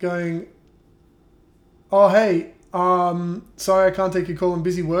going, oh, hey, sorry I can't take your call. I'm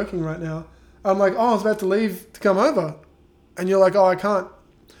busy working right now. I'm like, oh, I was about to leave to come over. And you're like, oh, I can't.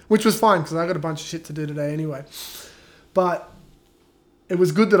 Which was fine because I got a bunch of shit to do today anyway. But it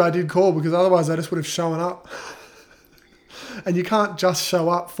was good that I did call because otherwise I just would have shown up. And you can't just show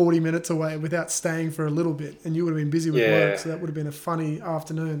up 40 minutes away without staying for a little bit. And you would have been busy with work, so that would have been a funny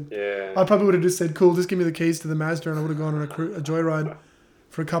afternoon. Yeah. I probably would have just said, cool, just give me the keys to the Mazda, and I would have gone on a joyride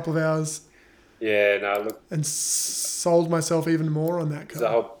for a couple of hours. Yeah, no, look. And sold myself even more on that car. There's a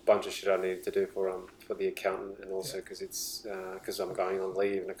whole bunch of shit I needed to do for the accountant, and also because I'm going on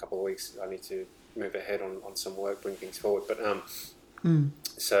leave in a couple of weeks, I need to move ahead on some work, bring things forward. But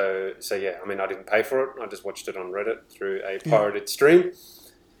So yeah, I mean, I didn't pay for it. I just watched it on Reddit through a pirated stream.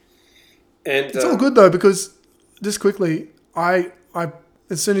 And it's all good though, because just quickly, I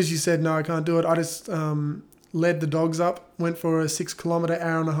as soon as you said no, I can't do it, I just led the dogs up, went for a 6 kilometer,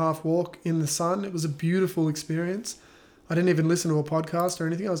 hour and a half walk in the sun. It was a beautiful experience. I didn't even listen to a podcast or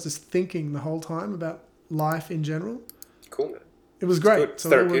anything. I was just thinking the whole time about life in general. Cool, man. It was great.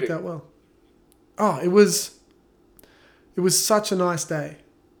 So it worked out well. Oh, it was such a nice day.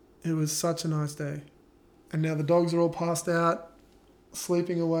 It was such a nice day. And now the dogs are all passed out,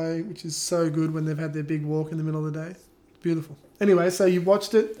 sleeping away, which is so good when they've had their big walk in the middle of the day. Beautiful. Anyway, so you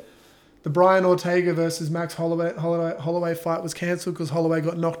watched it. The Brian Ortega versus Max Holloway fight was cancelled because Holloway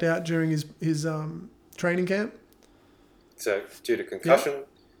got knocked out during his training camp. So due to concussion,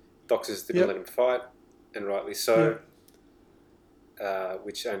 doctors didn't let him fight, and rightly so.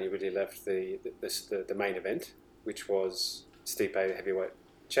 Which only really left the main event, which was Stipe, the heavyweight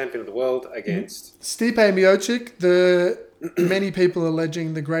champion of the world, against Stipe Miocic, many people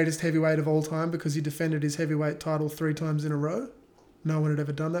alleging the greatest heavyweight of all time because he defended his heavyweight title 3 times in a row. No one had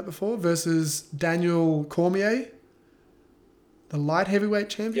ever done that before. Versus Daniel Cormier, the light heavyweight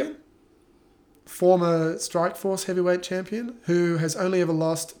champion, former Strikeforce heavyweight champion, who has only ever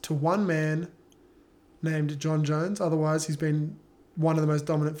lost to one man named John Jones. Otherwise, he's been one of the most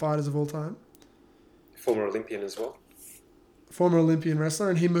dominant fighters of all time. Former Olympian as well. Former Olympian wrestler,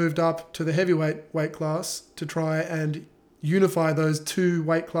 and he moved up to the heavyweight weight class to try and unify those 2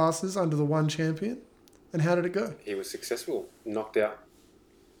 weight classes under the one champion. And how did it go? He was successful. Knocked out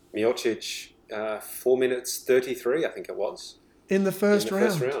Miocic 4 minutes 33, I think it was. in the first in the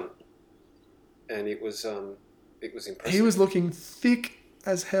round. first round, and it was impressive. He was looking thick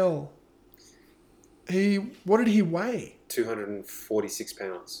as hell. What did he weigh? 246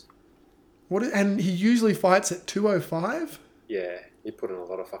 pounds. And he usually fights at 205? Yeah, he put in a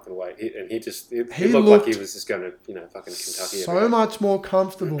lot of fucking weight. He He looked like he was just going to, fucking Kentucky. So much more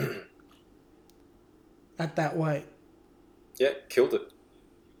comfortable at that weight. Yeah, killed it.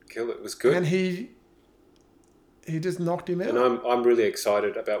 It was good. And he just knocked him out. And I'm really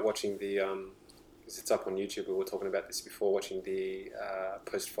excited about watching the because it's up on YouTube. We were talking about this before, watching the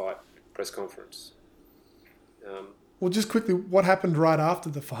post-fight press conference. Well, just quickly, what happened right after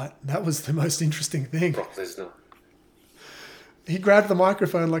the fight? That was the most interesting thing. Brock Lesnar. He grabbed the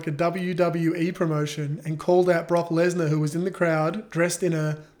microphone like a WWE promotion and called out Brock Lesnar, who was in the crowd, dressed in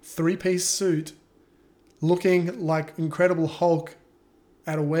a 3-piece suit, looking like Incredible Hulk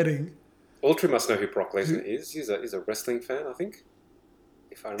at a wedding. Ultra must know who Brock Lesnar is. He's a wrestling fan, I think.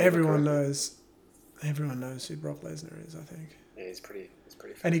 If I remember Everyone correctly. knows. Everyone knows who Brock Lesnar is, I think. Yeah, he's pretty fan.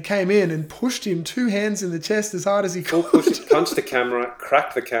 And he came in and pushed him 2 hands in the chest as hard as he Full could. push, punched the camera,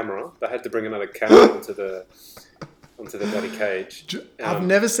 cracked the camera. They had to bring another camera onto the bloody cage. I've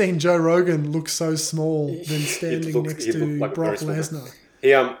never seen Joe Rogan look so small than standing next to like Brock very small.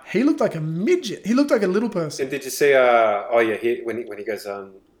 Lesnar. He looked like a midget. He looked like a little person. And did you see? When he goes,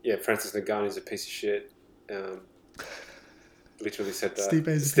 Francis Ngannou is a piece of shit. Literally said that.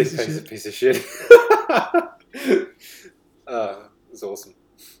 Stipe's a piece of shit. It was awesome.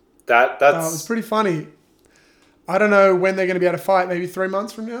 That's. It was pretty funny. I don't know when they're going to be able to fight. Maybe 3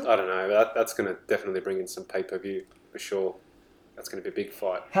 months from now. I don't know. That's going to definitely bring in some pay-per-view for sure. That's going to be a big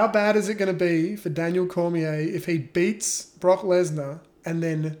fight. How bad is it going to be for Daniel Cormier if he beats Brock Lesnar and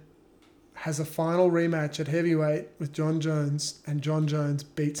then has a final rematch at heavyweight with John Jones and John Jones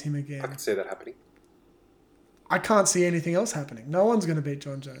beats him I again? could see that happening. I can't see anything else happening. No one's going to beat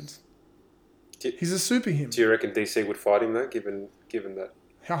John Jones. He's a superhuman. Do you reckon DC would fight him though, given that?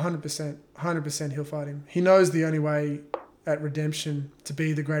 100%. 100% he'll fight him. He knows the only way at redemption to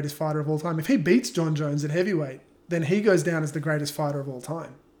be the greatest fighter of all time. If he beats John Jones at heavyweight, then he goes down as the greatest fighter of all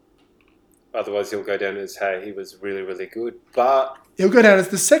time. Otherwise, he'll go down as, hey, he was really, really good. But He'll go down as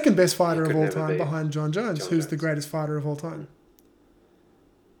the second best fighter He of could all never time be behind John Jones, John who's the Jones. greatest fighter of all time.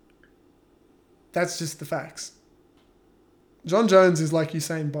 That's just the facts. John Jones is like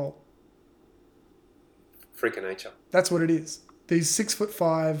Usain Bolt. freak of nature. That's what it is. These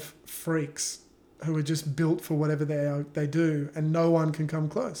 6'5" freaks who are just built for whatever they do, and no one can come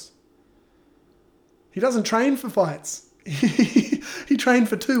close. He doesn't train for fights. He trained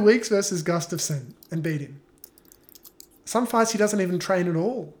for 2 weeks versus Gustafsson and beat him. Some fights he doesn't even train at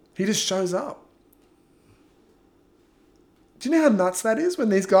all. He just shows up. Do you know how nuts that is when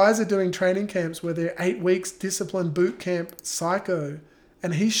these guys are doing training camps where they're 8 weeks disciplined boot camp psycho,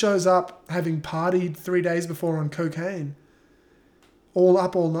 and he shows up having partied 3 days before on cocaine, all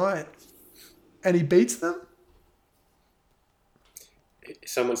up all night, and he beats them?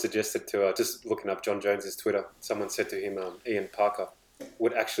 Someone suggested to, just looking up John Jones's Twitter, someone said to him, Ian Parker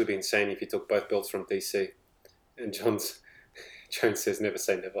would actually be insane if he took both belts from DC. And Jones says, never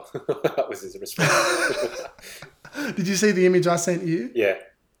say never. That was his response. Did you see the image I sent you? Yeah.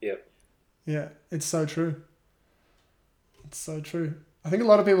 Yeah, it's so true. It's so true. I think a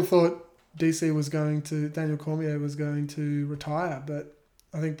lot of people thought Daniel Cormier was going to retire, but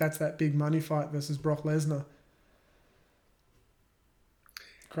I think that's that big money fight versus Brock Lesnar.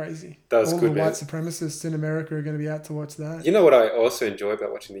 Crazy. That was all good, the man. white supremacists in America are going to be out to watch that. You know what I also enjoy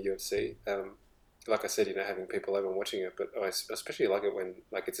about watching the UFC? Like I said, having people over and watching it, but I especially like it when,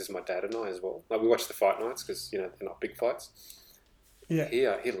 it's just my dad and I as well. Like, we watch the fight nights because, they're not big fights. Yeah.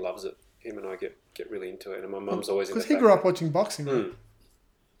 He loves it. Him and I get really into it, and my mum's always in the Because he back. grew up watching boxing, right? Mm.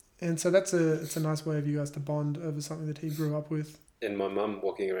 And so it's a nice way of you guys to bond over something that he grew up with. And my mum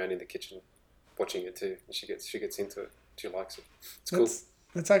walking around in the kitchen watching it too. And she gets into it. She likes it. It's cool.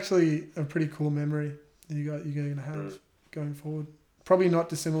 That's actually a pretty cool memory that you're going to have going forward. Probably not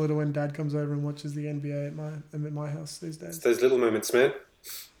dissimilar to when Dad comes over and watches the NBA at my house these days. It's those little moments, man.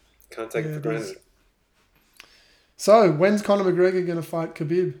 Can't take it for it granted. is. So, when's Conor McGregor going to fight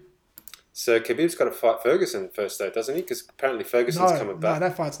Khabib? So Khabib's got to fight Ferguson first, though, doesn't he? Because apparently Ferguson's coming back. No,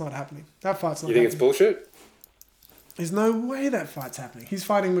 that fight's not happening. That fight's not You think it's bullshit? There's no way that fight's happening. He's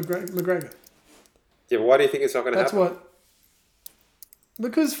fighting McGregor. Yeah, but why do you think it's not going to happen?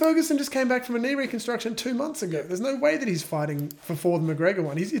 Because Ferguson just came back from a knee reconstruction 2 months ago. There's no way that he's fighting before the McGregor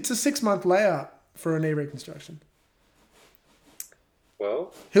one. It's a 6-month layout for a knee reconstruction.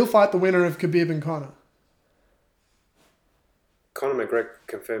 Well, He'll fight the winner of Khabib and Conor. Conor McGregor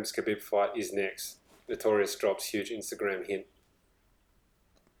confirms Khabib fight is next. Notorious drops huge Instagram hint.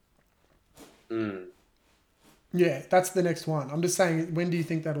 Mm. Yeah, that's the next one. I'm just saying, when do you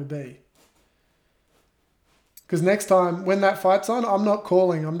think that'll be? Because next time, when that fight's on, I'm not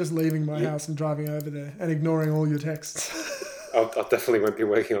calling. I'm just leaving my house and driving over there and ignoring all your texts. I definitely won't be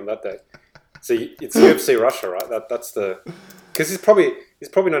working on that day. So it's UFC Russia, right? That's the because he's probably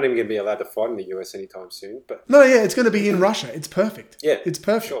not even going to be allowed to fight in the US anytime soon. But No, yeah, it's going to be in Russia. It's perfect. yeah, it's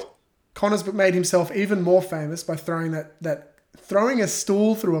perfect. Sure. Connor's made himself even more famous by throwing throwing a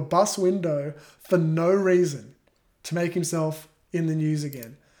stool through a bus window for no reason to make himself in the news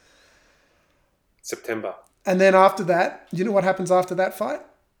again. September. And then after that, you know what happens after that fight?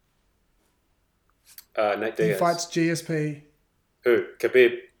 Nate Diaz. He fights GSP. Who?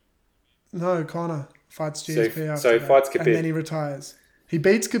 Khabib. No, Connor fights GSP after so he that, fights Khabib. and then he retires. He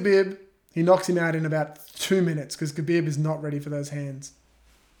beats Khabib. He knocks him out in about 2 minutes because Khabib is not ready for those hands.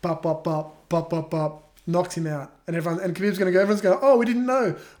 Bop, bop, bop, bop, bop, bop. Knocks him out. And Khabib's going to go, everyone's going, oh, we didn't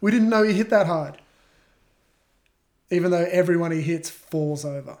know. We didn't know he hit that hard. Even though everyone he hits falls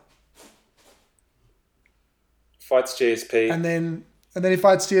over. Fights GSP. And then he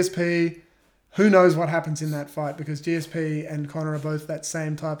fights GSP. Who knows what happens in that fight, because GSP and Connor are both that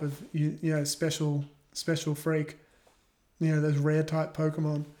same type of special freak. You know, those rare type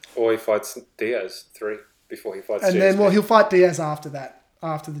Pokemon. Or he fights Diaz 3 before he fights And GSP. then, he'll fight Diaz after that,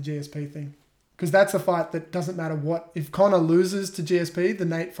 after the GSP thing. Because that's a fight that doesn't matter what. If Connor loses to GSP, the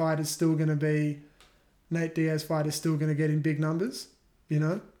Nate Diaz fight is still going to get in big numbers, you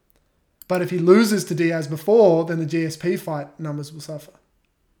know? But if he loses to Diaz before, then the GSP fight numbers will suffer.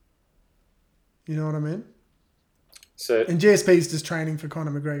 You know what I mean? And GSP is just training for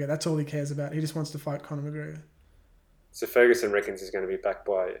Conor McGregor. That's all he cares about. He just wants to fight Conor McGregor. So Ferguson reckons he's going to be back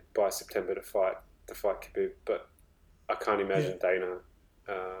by September to fight Khabib, but I can't imagine Dana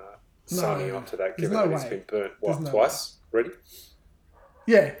signing up to that, given that he's been burnt twice already.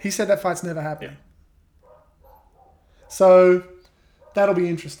 Yeah, he said that fight's never happening. Yeah. So that'll be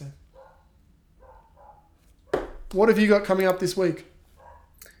interesting. What have you got coming up this week?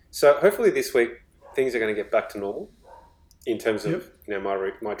 So hopefully this week things are going to get back to normal in terms of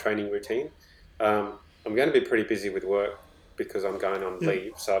my training routine. I'm going to be pretty busy with work because I'm going on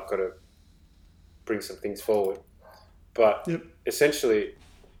leave, so I've got to bring some things forward. But essentially,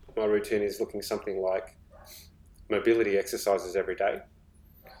 my routine is looking something like mobility exercises every day,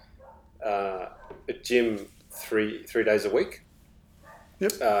 a gym three days a week, 2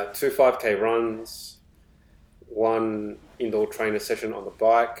 5K runs, 1 indoor trainer session on the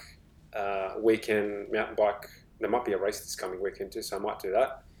bike, weekend mountain bike. There might be a race this coming weekend too, so I might do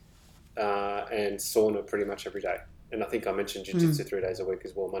that. And sauna pretty much every day. And I think I mentioned jiu-jitsu 3 days a week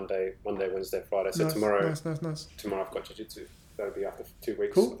as well, Monday, Wednesday, Friday. So tomorrow I've got jiu-jitsu. That'll be after 2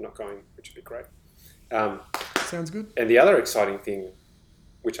 weeks of not going, which would be great. Sounds good. And the other exciting thing,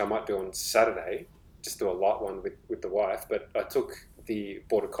 which I might do on Saturday, just do a light one with the wife, but I took the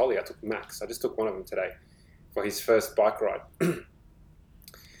Border Collie, I took Max. I just took one of them today for his first bike ride.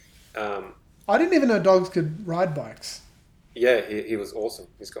 I didn't even know dogs could ride bikes. Yeah, he was awesome.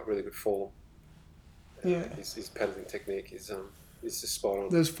 He's got really good form. Yeah. His pedaling technique is just spot on.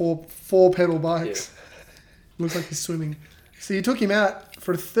 There's four pedal bikes. Yeah. Looks like he's swimming. So you took him out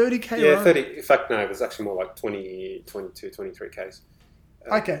for a 30k run? Yeah, 30. In fact, no, it was actually more like 20, 22, 23 Ks.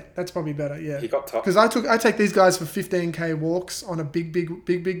 Okay, that's probably better, yeah. He got top. Because I take these guys for 15k walks on a big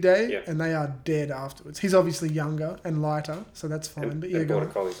day, and they are dead afterwards. He's obviously younger and lighter, so that's fine. And Border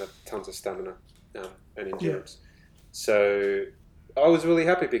Collies have tons of stamina and endurance. Yeah. So I was really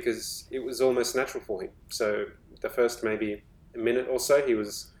happy because it was almost natural for him. So the first maybe a minute or so, he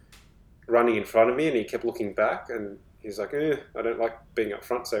was running in front of me and he kept looking back and he's like, I don't like being up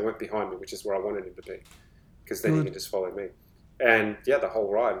front, so he went behind me, which is where I wanted him to be, because then he can just follow me. And yeah, the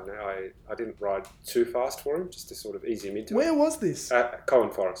whole ride, I didn't ride too fast for him, just to sort of ease him into it. Where was this? At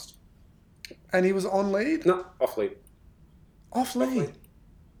Cowan Forest. And he was on lead? No, off lead. Off lead?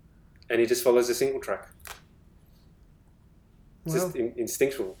 And he just follows a single track. It's Wow. just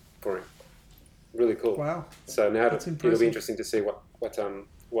instinctual for him. Really cool. Wow. So now it'll be interesting to see what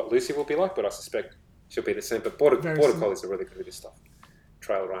Lucy will be like, but I suspect she'll be the same. But Border Collies are really good with this stuff.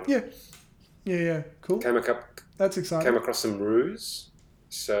 Trail running. Yeah. Cool. That's exciting. Came across some roos.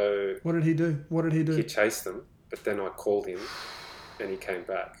 So what did he do? He chased them, but then I called him, and he came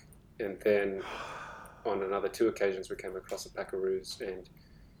back. And then on another 2 occasions, we came across a pack of roos, and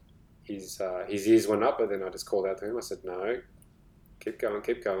his ears went up. But then I just called out to him. I said, "No, keep going,"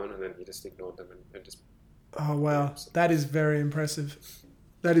 and then he just ignored them and just. Oh wow, that is very impressive.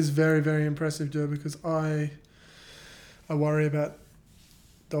 That is very, very impressive, Joe. Because I worry about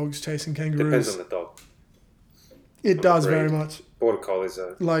dogs chasing kangaroos. Depends on the dog. It does very much. Border Collies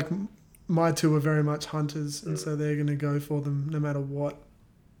are... Like, my two are very much hunters, and so they're going to go for them no matter what.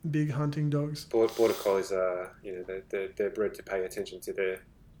 Big hunting dogs. Border collies are, they're bred to pay attention to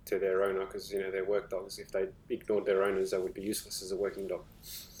their owner because they're work dogs. If they ignored their owners, they would be useless as a working dog.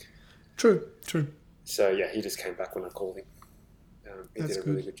 True. So yeah, he just came back when I called him. He That's did a good.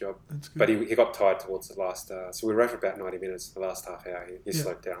 really good job. That's good. But he got tired towards the last. So we ran for about 90 minutes. The last half hour, he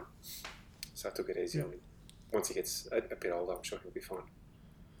slowed down. So I took it easy on him. Once he gets a bit older, I'm sure he'll be fine.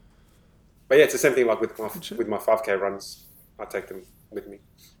 But yeah, it's the same thing like with my 5K runs. I take them with me.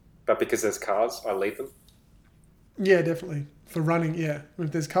 But because there's cars, I leave them. Yeah, definitely. For running, yeah.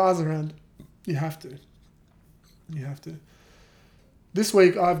 If there's cars around, you have to. This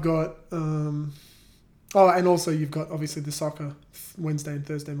week I've got... and also you've got obviously the soccer Wednesday and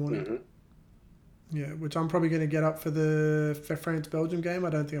Thursday morning. Mm-hmm. Yeah, which I'm probably going to get up for the France-Belgium game. I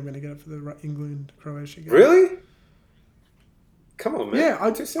don't think I'm going to get up for the England-Croatia game. Really? Come on, man.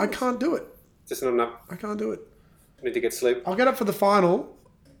 Yeah, I can't do it. Just not enough. I can't do it. I need to get sleep. I'll get up for the final,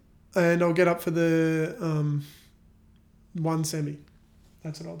 and I'll get up for the one semi.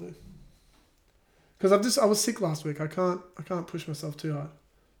 That's what I'll do. Because I was sick last week. I can't push myself too hard.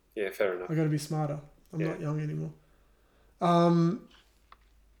 Yeah, fair enough. I got to be smarter. I'm Yeah. not young anymore.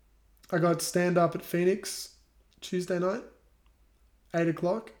 I got stand up at Phoenix Tuesday night,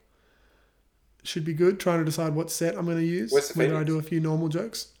 8:00. Should be good. Trying to decide what set I'm going to use. Where's the whether I Phoenix? do a few normal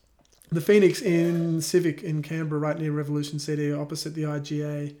jokes. The Phoenix in Civic in Canberra, right near Revolution City, opposite the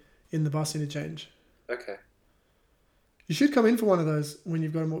IGA, in the bus interchange. Okay. You should come in for one of those when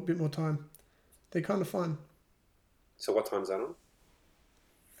you've got a bit more time. They're kind of fun. So what time's that on?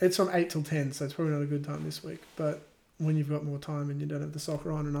 It's from 8 till 10, so it's probably not a good time this week. But when you've got more time and you don't have the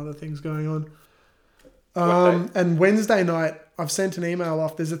soccer on and other things going on. What day? And Wednesday night, I've sent an email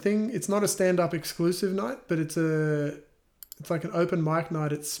off. There's a thing, it's not a stand-up exclusive night, but it's like an open mic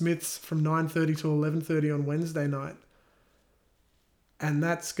night at Smith's from 9:30 to 11:30 on Wednesday night. And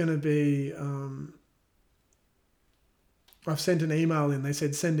that's going to be... I've sent an email in. They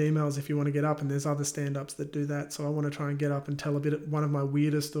said send emails if you want to get up, and there's other stand-ups that do that. So I want to try and get up and tell one of my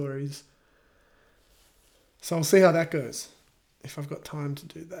weirder stories. So I'll see how that goes, if I've got time to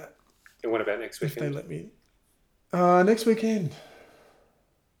do that. And what about next If they weekend? let me. Next weekend.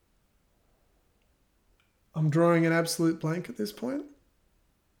 I'm drawing an absolute blank at this point.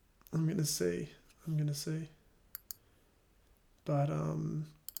 I'm going to see. But,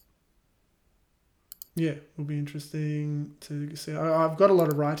 yeah, it'll be interesting to see. I've got a lot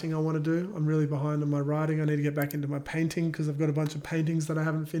of writing I want to do. I'm really behind on my writing. I need to get back into my painting because I've got a bunch of paintings that I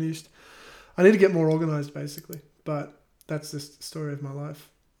haven't finished. I need to get more organised, basically. But that's just the story of my life.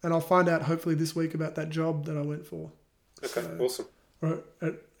 And I'll find out hopefully this week about that job that I went for. Okay, So- awesome. Or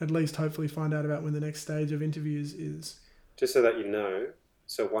at least hopefully find out about when the next stage of interviews is. Just so that you know,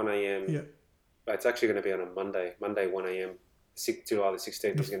 so 1 a.m. Yeah. It's actually going to be on a Monday. Monday 1 a.m. July the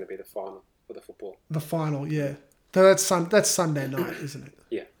 16th is going to be the final for the football. The final, yeah. So that's Sunday night, isn't it?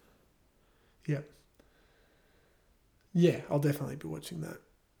 Yeah. Yeah. Yeah, I'll definitely be watching that.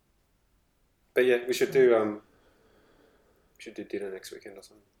 But yeah, we should do dinner next weekend or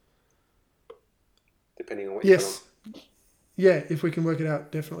something. Depending on what you put Yes. Yeah, if we can work it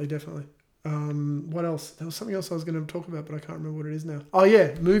out, definitely. What else? There was something else I was going to talk about, but I can't remember what it is now. Oh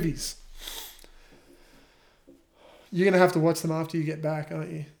yeah, movies. You're going to have to watch them after you get back,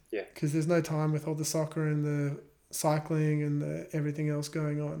 aren't you? Yeah. Because there's no time with all the soccer and the cycling and the everything else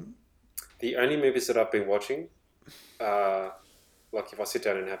going on. The only movies that I've been watching, like if I sit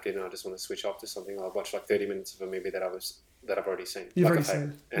down and have dinner, I just want to switch off to something. I'll watch like 30 minutes of a movie that I've already seen. You've like already a favorite.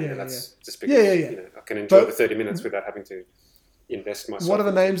 seen. And Yeah, that's yeah. just because Yeah. I can enjoy But- the 30 minutes without having to invest myself. What are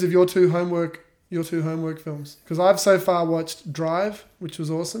the names of your two homework films? Because I've so far watched Drive, which was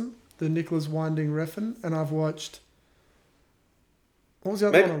awesome, the Nicholas Winding Refn, and I've watched... What was the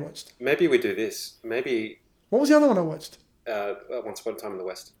other one I watched? Maybe we do this. Maybe What was the other one I watched? Once Upon a Time in the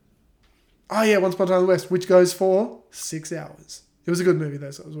West. Oh yeah, Once Upon a Time in the West, which goes for 6 hours. It was a good movie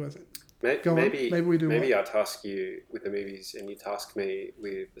though, so it was worth it. Go on. Maybe Maybe we do Maybe what? I task you with the movies and you task me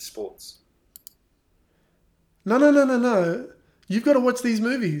with the sports. No. You've got to watch these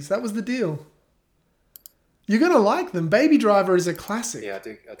movies. That was the deal. You're going to like them. Baby Driver is a classic. Yeah, I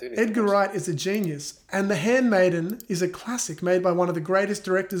do need to Edgar watch Wright is a genius. And The Handmaiden is a classic made by one of the greatest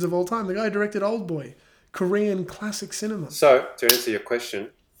directors of all time. The guy who directed Oldboy. Korean classic cinema. it. So, to answer your question,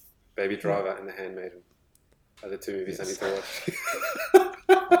 Baby Driver and The Handmaiden are the two movies I need to watch.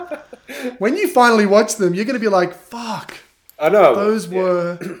 When you finally watch them, you're going to be like, fuck. I know. Those Yeah.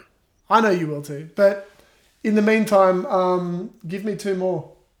 were... I know you will too. But in the meantime, give me two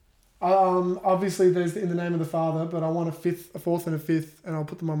more. Obviously, there's In the Name of the Father, but I want a fourth and a fifth, and I'll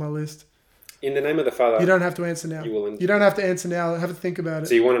put them on my list. In the name of the Father, You don't have to answer now. you will. You don't have to answer now. Have a think about it.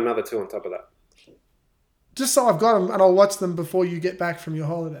 So you want another 2 on top of that? Just so I've got them, and I'll watch them before you get back from your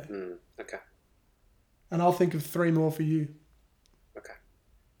holiday. Okay. And I'll think of 3 more for you. Okay.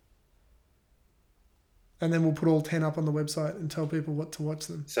 And then we'll put all 10 up on the website and tell people what to watch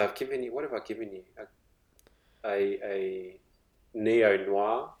them. So I've given you. What have I given you? A neo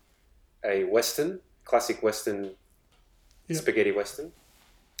noir, a western, classic western, Yep. spaghetti western,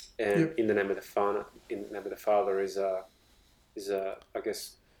 and Yep. In the Name of the Father. In the Name of the Father is a I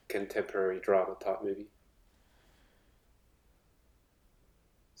guess contemporary drama type movie.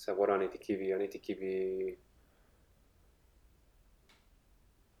 So what do I need to give you? I need to give you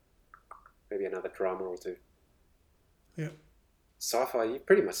maybe another drama or 2. Yeah. Sci-fi. You've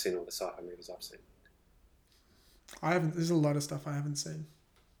pretty much seen all the sci-fi movies I've seen. I haven't. There's a lot of stuff I haven't seen.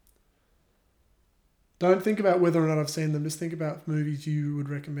 Don't think about whether or not I've seen them. Just think about movies you would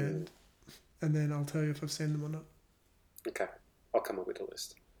recommend. And then I'll tell you if I've seen them or not. Okay. I'll come up with a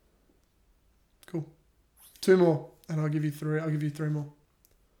list. Cool. 2 more. And I'll give you 3. I'll give you 3 more.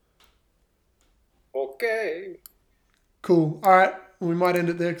 Okay. Cool. All right. Well, we might end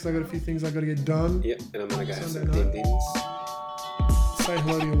it there because I got a few things I got to get done. Yeah, and I'm gonna go have some Sunday night. din-dins. Say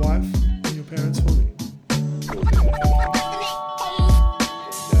hello to your wife and your parents for me. Until the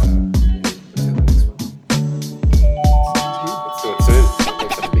next one. Let's do it soon.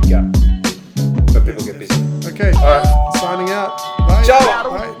 Let's have a big gap. But people get busy. Okay. All right. Signing out. Bye. Ciao.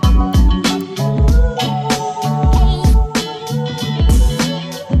 Bye.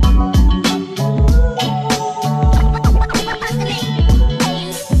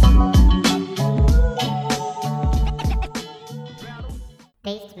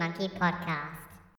 Beast Monkey Podcast.